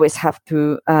I'll always have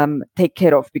to take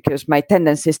care of, because my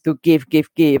tendency is to give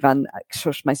and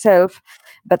exhaust myself.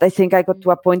 But I think I got to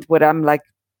a point where I'm like,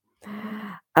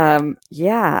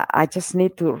 I just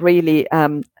need to really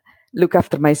look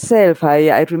after myself.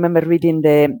 I remember reading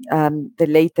the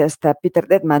latest Peter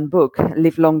Deadman book,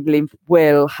 Live Long, Live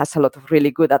Well, has a lot of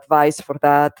really good advice for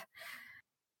that.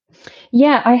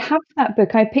 Yeah, I have that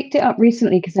book. I picked it up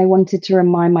recently because I wanted to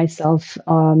remind myself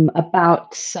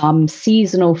about some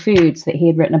seasonal foods that he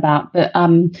had written about. But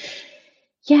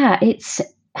it's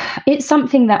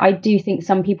something that I do think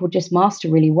some people just master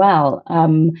really well.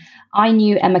 I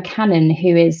knew Emma Cannon,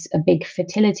 who is a big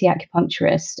fertility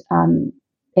acupuncturist,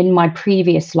 in my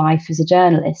previous life as a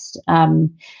journalist,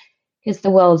 because the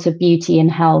worlds of beauty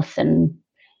and health and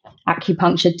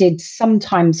acupuncture did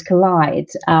sometimes collide.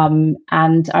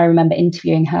 And I remember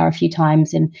interviewing her a few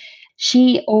times, and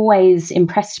she always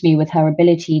impressed me with her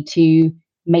ability to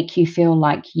make you feel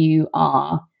like you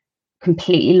are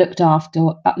completely looked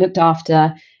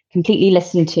after, completely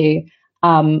listened to.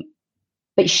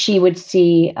 But she would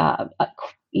see,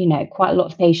 quite a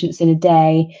lot of patients in a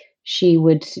day. She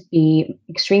would be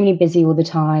extremely busy all the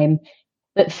time.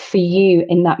 But for you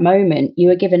in that moment, you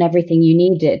were given everything you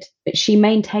needed. But she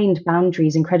maintained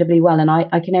boundaries incredibly well. And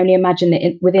I can only imagine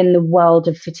that within the world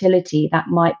of fertility, that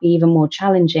might be even more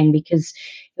challenging, because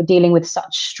you're dealing with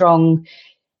such strong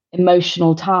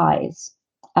emotional ties.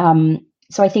 So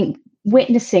I think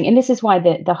witnessing, and this is why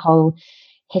the whole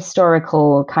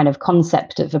historical kind of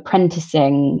concept of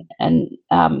apprenticing and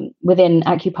within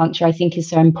acupuncture, I think, is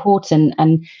so important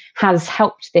and has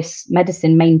helped this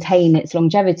medicine maintain its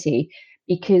longevity,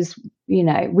 because we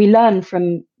learn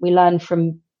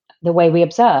from the way we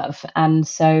observe. And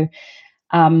so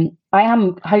I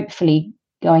am hopefully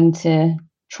going to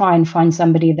try and find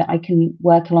somebody that I can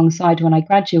work alongside when I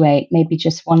graduate, maybe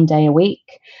just one day a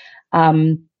week.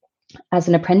 As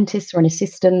an apprentice or an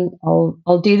assistant,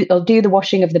 I'll do the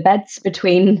washing of the beds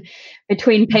between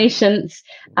patients.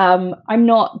 I'm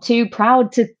not too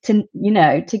proud to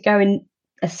go and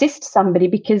assist somebody,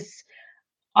 because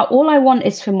all I want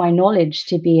is for my knowledge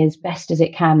to be as best as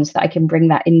it can, so that I can bring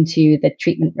that into the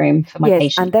treatment room for my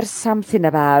patients. And there's something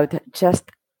about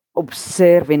just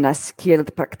observing a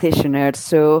skilled practitioner.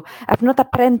 So I've not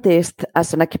apprenticed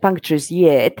as an acupuncturist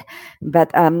yet, but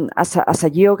as a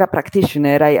yoga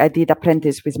practitioner, I did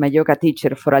apprentice with my yoga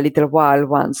teacher for a little while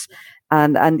once,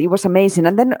 and it was amazing.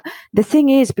 And then the thing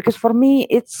is, because for me,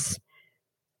 it's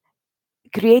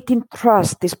creating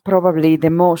trust is probably the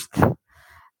most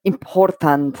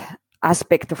important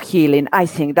aspect of healing. I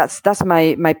think that's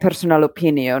my personal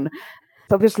opinion.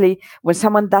 Obviously, when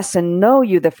someone doesn't know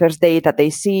you the first day that they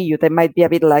see you, they might be a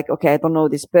bit like, okay, I don't know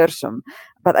this person.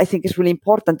 But I think it's really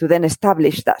important to then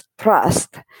establish that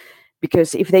trust,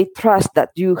 because if they trust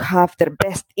that you have their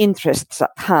best interests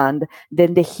at hand,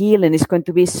 then the healing is going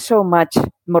to be so much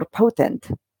more potent.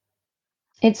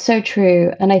 It's so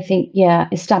true. And I think,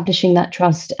 establishing that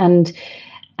trust and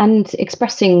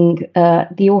expressing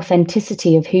the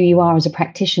authenticity of who you are as a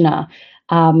practitioner.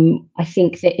 I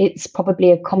think that it's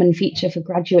probably a common feature for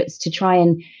graduates to try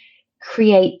and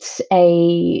create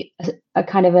a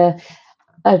kind of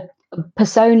a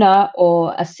persona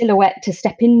or a silhouette to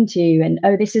step into, and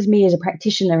this is me as a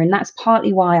practitioner. And that's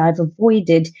partly why I've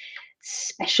avoided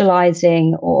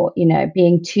specializing or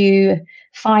being too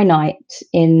finite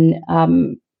in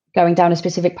going down a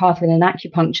specific path within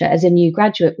acupuncture as a new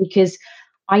graduate, because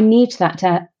I need that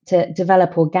to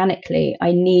develop organically.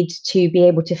 I need to be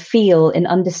able to feel and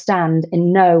understand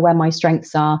and know where my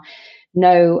strengths are,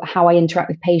 know how I interact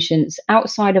with patients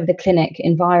outside of the clinic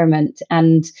environment.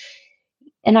 And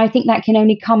I think that can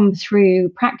only come through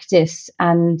practice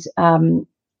and,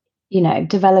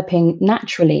 developing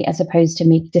naturally, as opposed to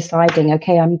me deciding,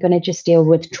 okay, I'm going to just deal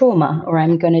with trauma, or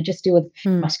I'm going to just deal with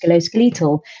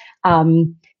musculoskeletal.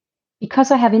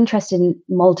 Because I have interest in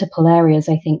multiple areas,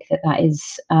 I think that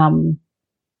is,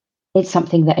 it's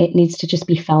something that it needs to just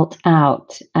be felt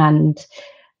out. And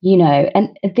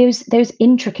and those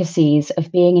intricacies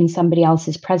of being in somebody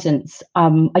else's presence.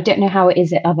 I don't know how it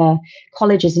is at other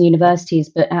colleges and universities,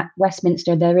 but at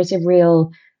Westminster, there is a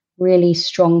really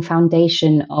strong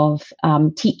foundation of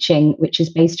teaching, which is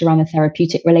based around a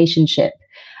therapeutic relationship.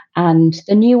 And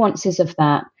the nuances of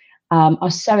that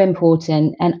are so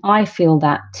important. And I feel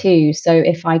that too. So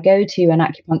if I go to an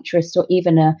acupuncturist or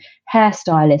even a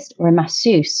hairstylist or a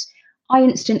masseuse, I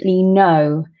instantly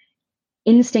know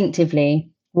instinctively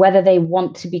whether they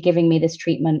want to be giving me this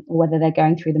treatment or whether they're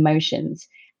going through the motions.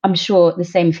 I'm sure the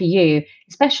same for you,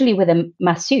 especially with a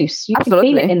masseuse. You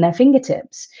Absolutely. can feel it in their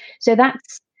fingertips. So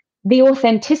that's the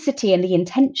authenticity, and the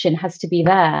intention has to be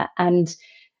there. And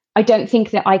I don't think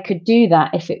that I could do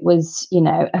that if it was,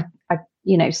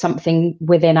 something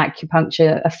within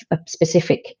acupuncture, a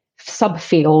specific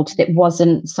subfield that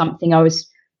wasn't something I was,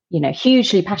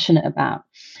 hugely passionate about.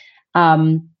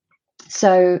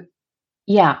 So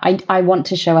yeah, I want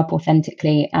to show up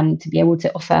authentically and to be able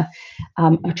to offer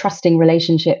a trusting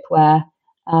relationship where,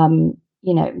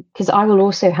 because I will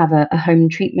also have a home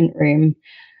treatment room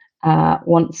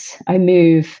once I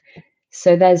move.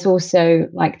 So there's also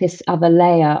like this other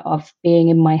layer of being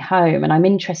in my home, and I'm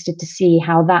interested to see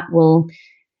how that will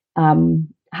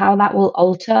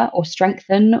alter or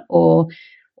strengthen, or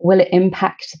will it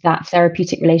impact that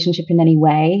therapeutic relationship in any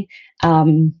way?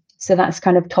 So that's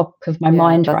kind of top of my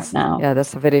mind right now. Yeah,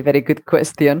 that's a very, very good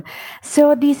question.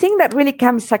 So the thing that really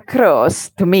comes across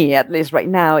to me, at least right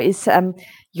now, is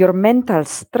your mental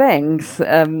strength,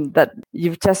 that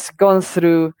you've just gone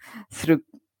through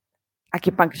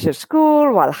acupuncture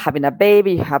school while having a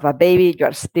baby. You have a baby, you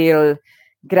are still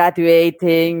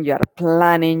graduating, you are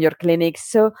planning your clinic.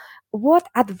 So what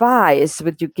advice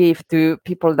would you give to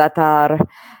people that are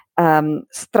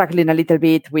struggling a little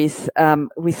bit with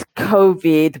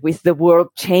COVID, with the world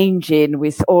changing,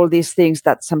 with all these things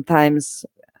that sometimes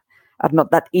are not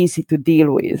that easy to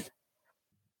deal with?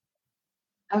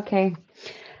 Okay.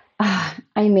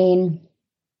 I mean,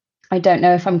 I don't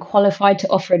know if I'm qualified to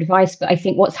offer advice, but I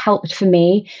think what's helped for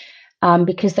me,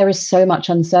 because there is so much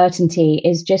uncertainty,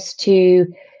 is just to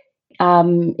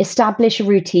establish a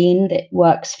routine that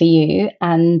works for you,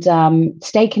 and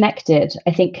stay connected.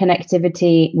 I think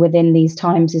connectivity within these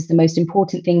times is the most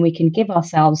important thing we can give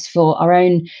ourselves for our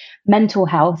own mental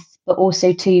health, but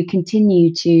also to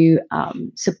continue to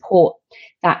support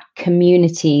that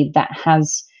community that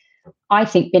has, I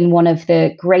think, been one of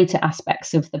the greater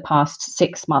aspects of the past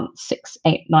 6 months, 6,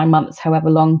 8, 9 months, however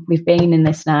long we've been in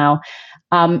this now.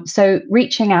 So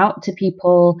reaching out to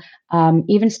people,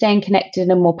 even staying connected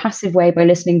in a more passive way by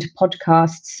listening to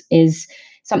podcasts, is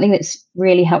something that's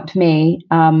really helped me.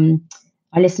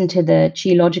 I listen to the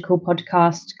Qilogical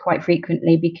podcast quite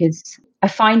frequently because I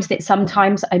find that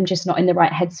sometimes I'm just not in the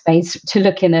right headspace to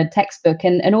look in a textbook.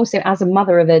 And also, as a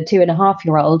mother of a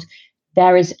 2.5-year-old,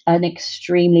 there is an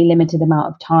extremely limited amount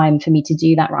of time for me to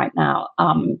do that right now.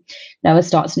 Noah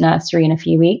starts nursery in a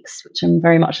few weeks, which I'm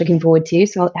very much looking forward to.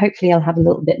 So hopefully I'll have a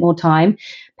little bit more time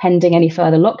pending any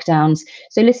further lockdowns.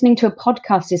 So listening to a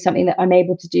podcast is something that I'm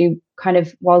able to do kind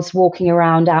of whilst walking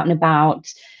around out and about,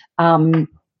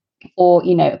 or,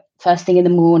 first thing in the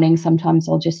morning, sometimes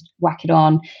I'll just whack it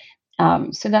on.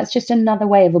 So that's just another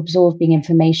way of absorbing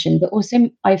information. But also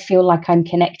I feel like I'm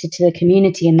connected to the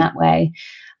community in that way.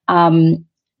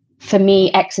 For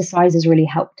me, exercise has really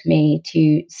helped me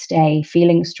to stay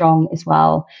feeling strong as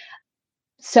well.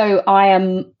 So I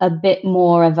am a bit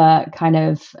more of a kind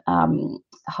of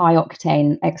high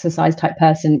octane exercise type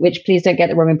person, which, please don't get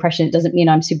the wrong impression, it doesn't mean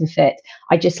I'm super fit.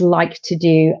 I just like to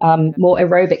do more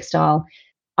aerobic style.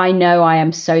 I know I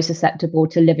am so susceptible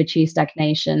to liver qi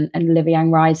stagnation and liver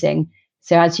yang rising.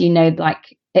 So as you know,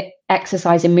 like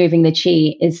exercise and moving the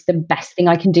chi is the best thing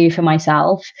I can do for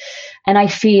myself. And I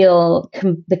feel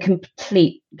the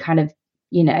complete kind of,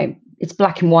 it's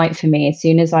black and white for me. As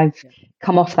soon as I've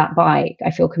come off that bike,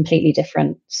 I feel completely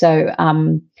different. So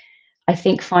I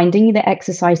think finding the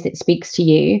exercise that speaks to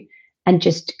you and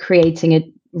just creating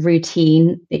a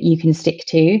routine that you can stick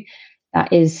to,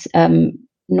 that is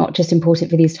not just important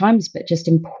for these times, but just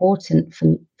important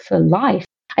for life.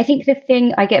 I think the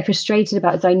thing I get frustrated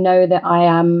about is I know that I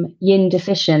am yin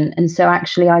deficient. And so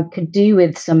actually I could do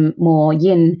with some more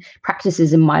yin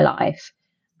practices in my life.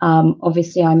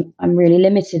 Obviously I'm really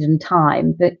limited in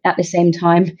time, but at the same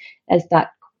time, as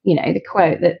that, the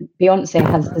quote that Beyonce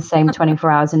has the same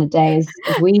 24 hours in a day as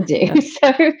we do. So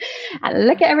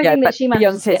look at everything that she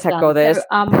manages to get done.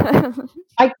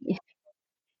 So,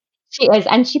 she is,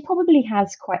 and she probably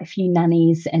has quite a few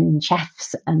nannies and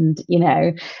chefs, and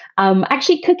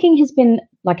actually cooking has been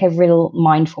like a real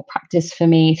mindful practice for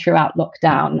me throughout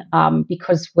lockdown,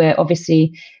 because we're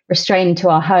obviously restrained to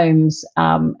our homes,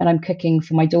 and I'm cooking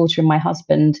for my daughter and my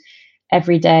husband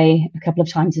every day, a couple of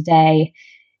times a day.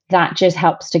 That just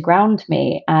helps to ground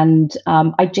me, and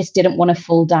I just didn't want to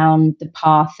fall down the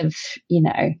path of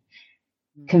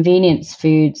convenience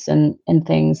foods and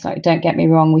things. Like, don't get me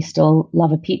wrong, we still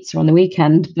love a pizza on the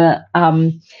weekend, but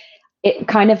it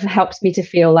kind of helps me to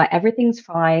feel like everything's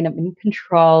fine, I'm in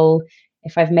control.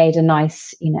 If I've made a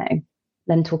nice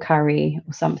lentil curry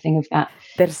or something of that.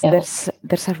 There's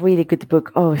a really good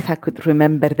book, if I could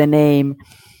remember the name.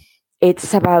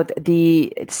 It's about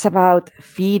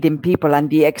feeding people and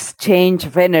the exchange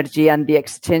of energy and the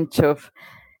exchange of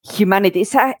humanity.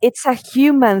 It's a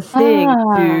human thing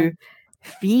to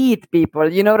feed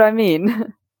people, you know what I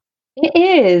mean? It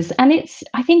is, and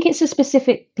I think it's a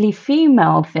specifically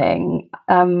female thing.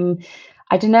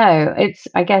 I don't know,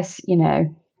 I guess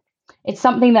it's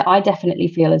something that I definitely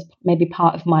feel is maybe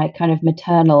part of my kind of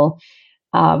maternal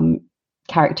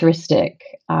characteristic.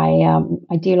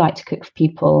 I do like to cook for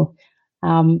people,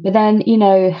 but then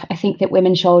I think that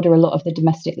women shoulder a lot of the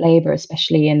domestic labor,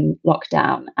 especially in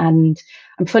lockdown, and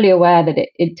I'm fully aware that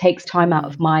it takes time out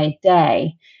of my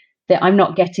day that I'm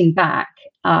not getting back,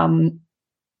 and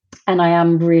I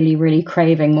am really, really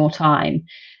craving more time.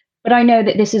 But I know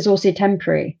that this is also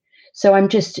temporary. So I'm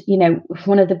just,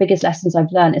 one of the biggest lessons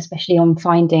I've learned, especially on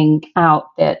finding out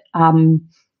that our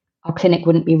clinic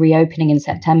wouldn't be reopening in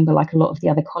September like a lot of the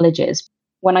other colleges.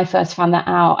 When I first found that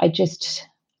out, I just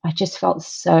felt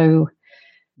so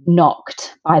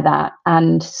knocked by that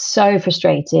and so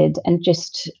frustrated, and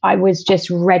I was just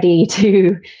ready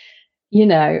to,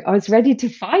 I was ready to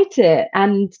fight it,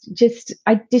 and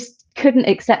I just couldn't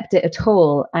accept it at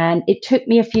all. And it took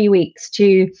me a few weeks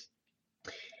to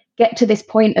get to this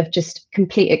point of just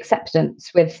complete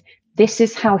acceptance with, this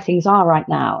is how things are right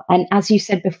now. And as you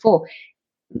said before,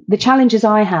 the challenges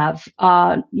I have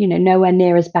are, nowhere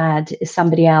near as bad as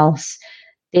somebody else.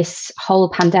 This whole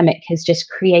pandemic has just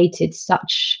created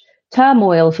such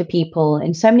turmoil for people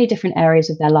in so many different areas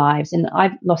of their lives. And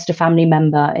I've lost a family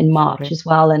member in March as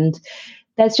well. And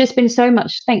there's just been so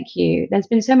much, thank you, there's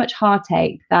been so much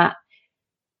heartache that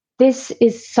this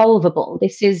is solvable.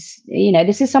 This is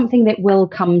something that will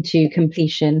come to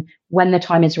completion when the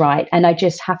time is right. And I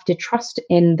just have to trust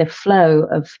in the flow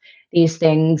of these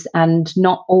things and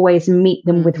not always meet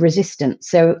them with resistance.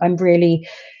 So I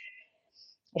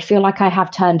feel like I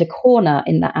have turned a corner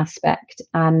in that aspect.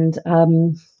 And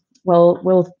we'll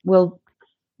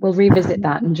revisit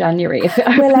that in January.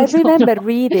 Well, I remember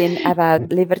reading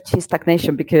about liver chi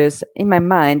stagnation, because in my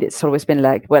mind, it's always been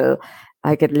like, well,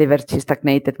 I get liver chi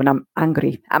stagnated when I'm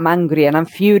angry. I'm angry and I'm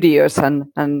furious, and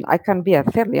I can be a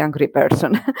fairly angry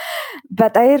person.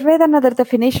 But I read another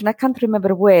definition, I can't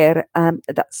remember where,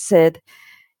 that said,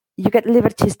 you get liver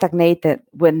chi stagnated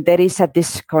when there is a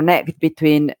disconnect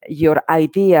between your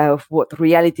idea of what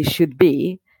reality should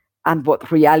be and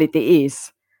what reality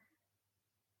is.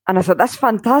 And I thought, that's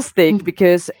fantastic,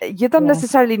 because you don't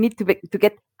necessarily need to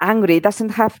get angry. It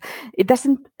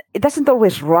doesn't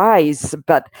always rise,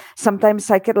 but sometimes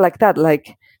I get like that,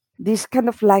 like this kind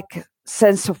of like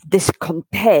sense of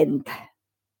discontent.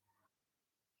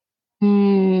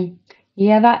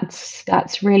 Yeah,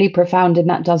 that's really profound, and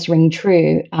that does ring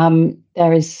true. I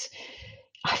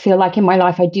feel like in my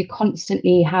life I do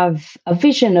constantly have a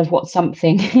vision of what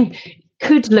something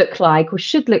could look like or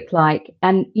should look like,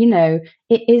 and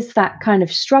it is that kind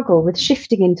of struggle with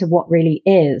shifting into what really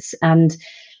is. And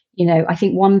I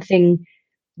think one thing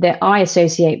that I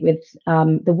associate with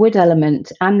the wood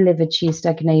element and liver chi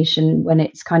stagnation when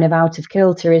it's kind of out of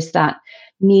kilter is that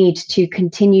need to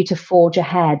continue to forge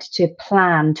ahead, to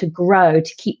plan, to grow,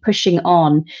 to keep pushing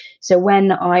on. So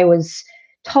when I was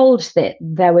told that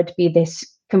there would be this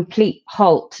complete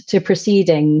halt to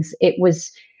proceedings, it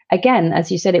was, again,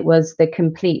 as you said, it was the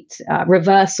complete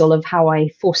reversal of how I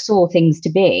foresaw things to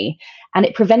be. And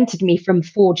it prevented me from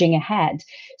forging ahead.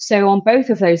 So on both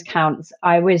of those counts,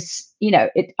 I was,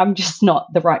 I'm just not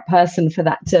the right person for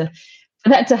that to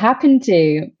happen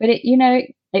to. But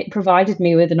it provided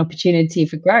me with an opportunity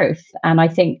for growth. And I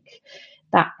think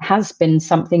that has been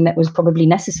something that was probably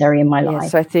necessary in my life.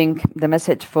 Yes, I think the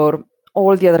message for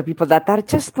all the other people that are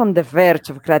just on the verge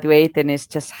of graduating is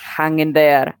just hang in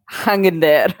there. Hang in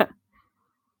there,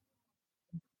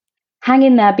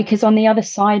 because on the other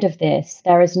side of this,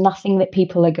 there is nothing that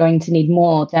people are going to need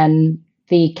more than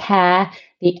the care,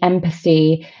 the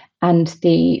empathy, and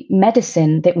the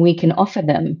medicine that we can offer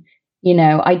them.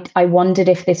 I wondered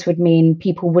if this would mean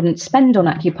people wouldn't spend on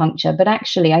acupuncture, but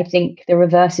actually, I think the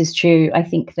reverse is true. I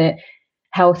think that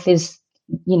health is,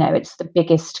 it's the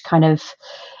biggest kind of,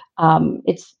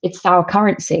 it's our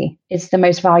currency. It's the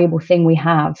most valuable thing we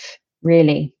have,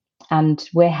 really. And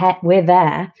we're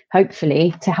there,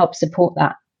 hopefully, to help support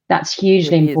that. That's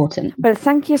hugely important. Well,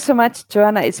 thank you so much,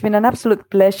 Joanna. It's been an absolute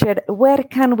pleasure. Where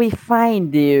can we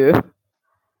find you?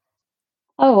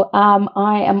 Oh,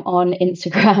 I am on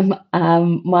Instagram.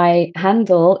 My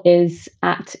handle is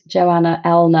at Joanna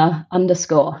Ellner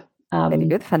 _. Very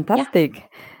good. Fantastic. Yeah.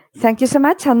 Thank you so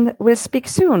much, and we'll speak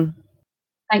soon.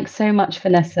 Thanks so much,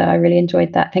 Vanessa. I really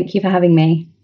enjoyed that. Thank you for having me.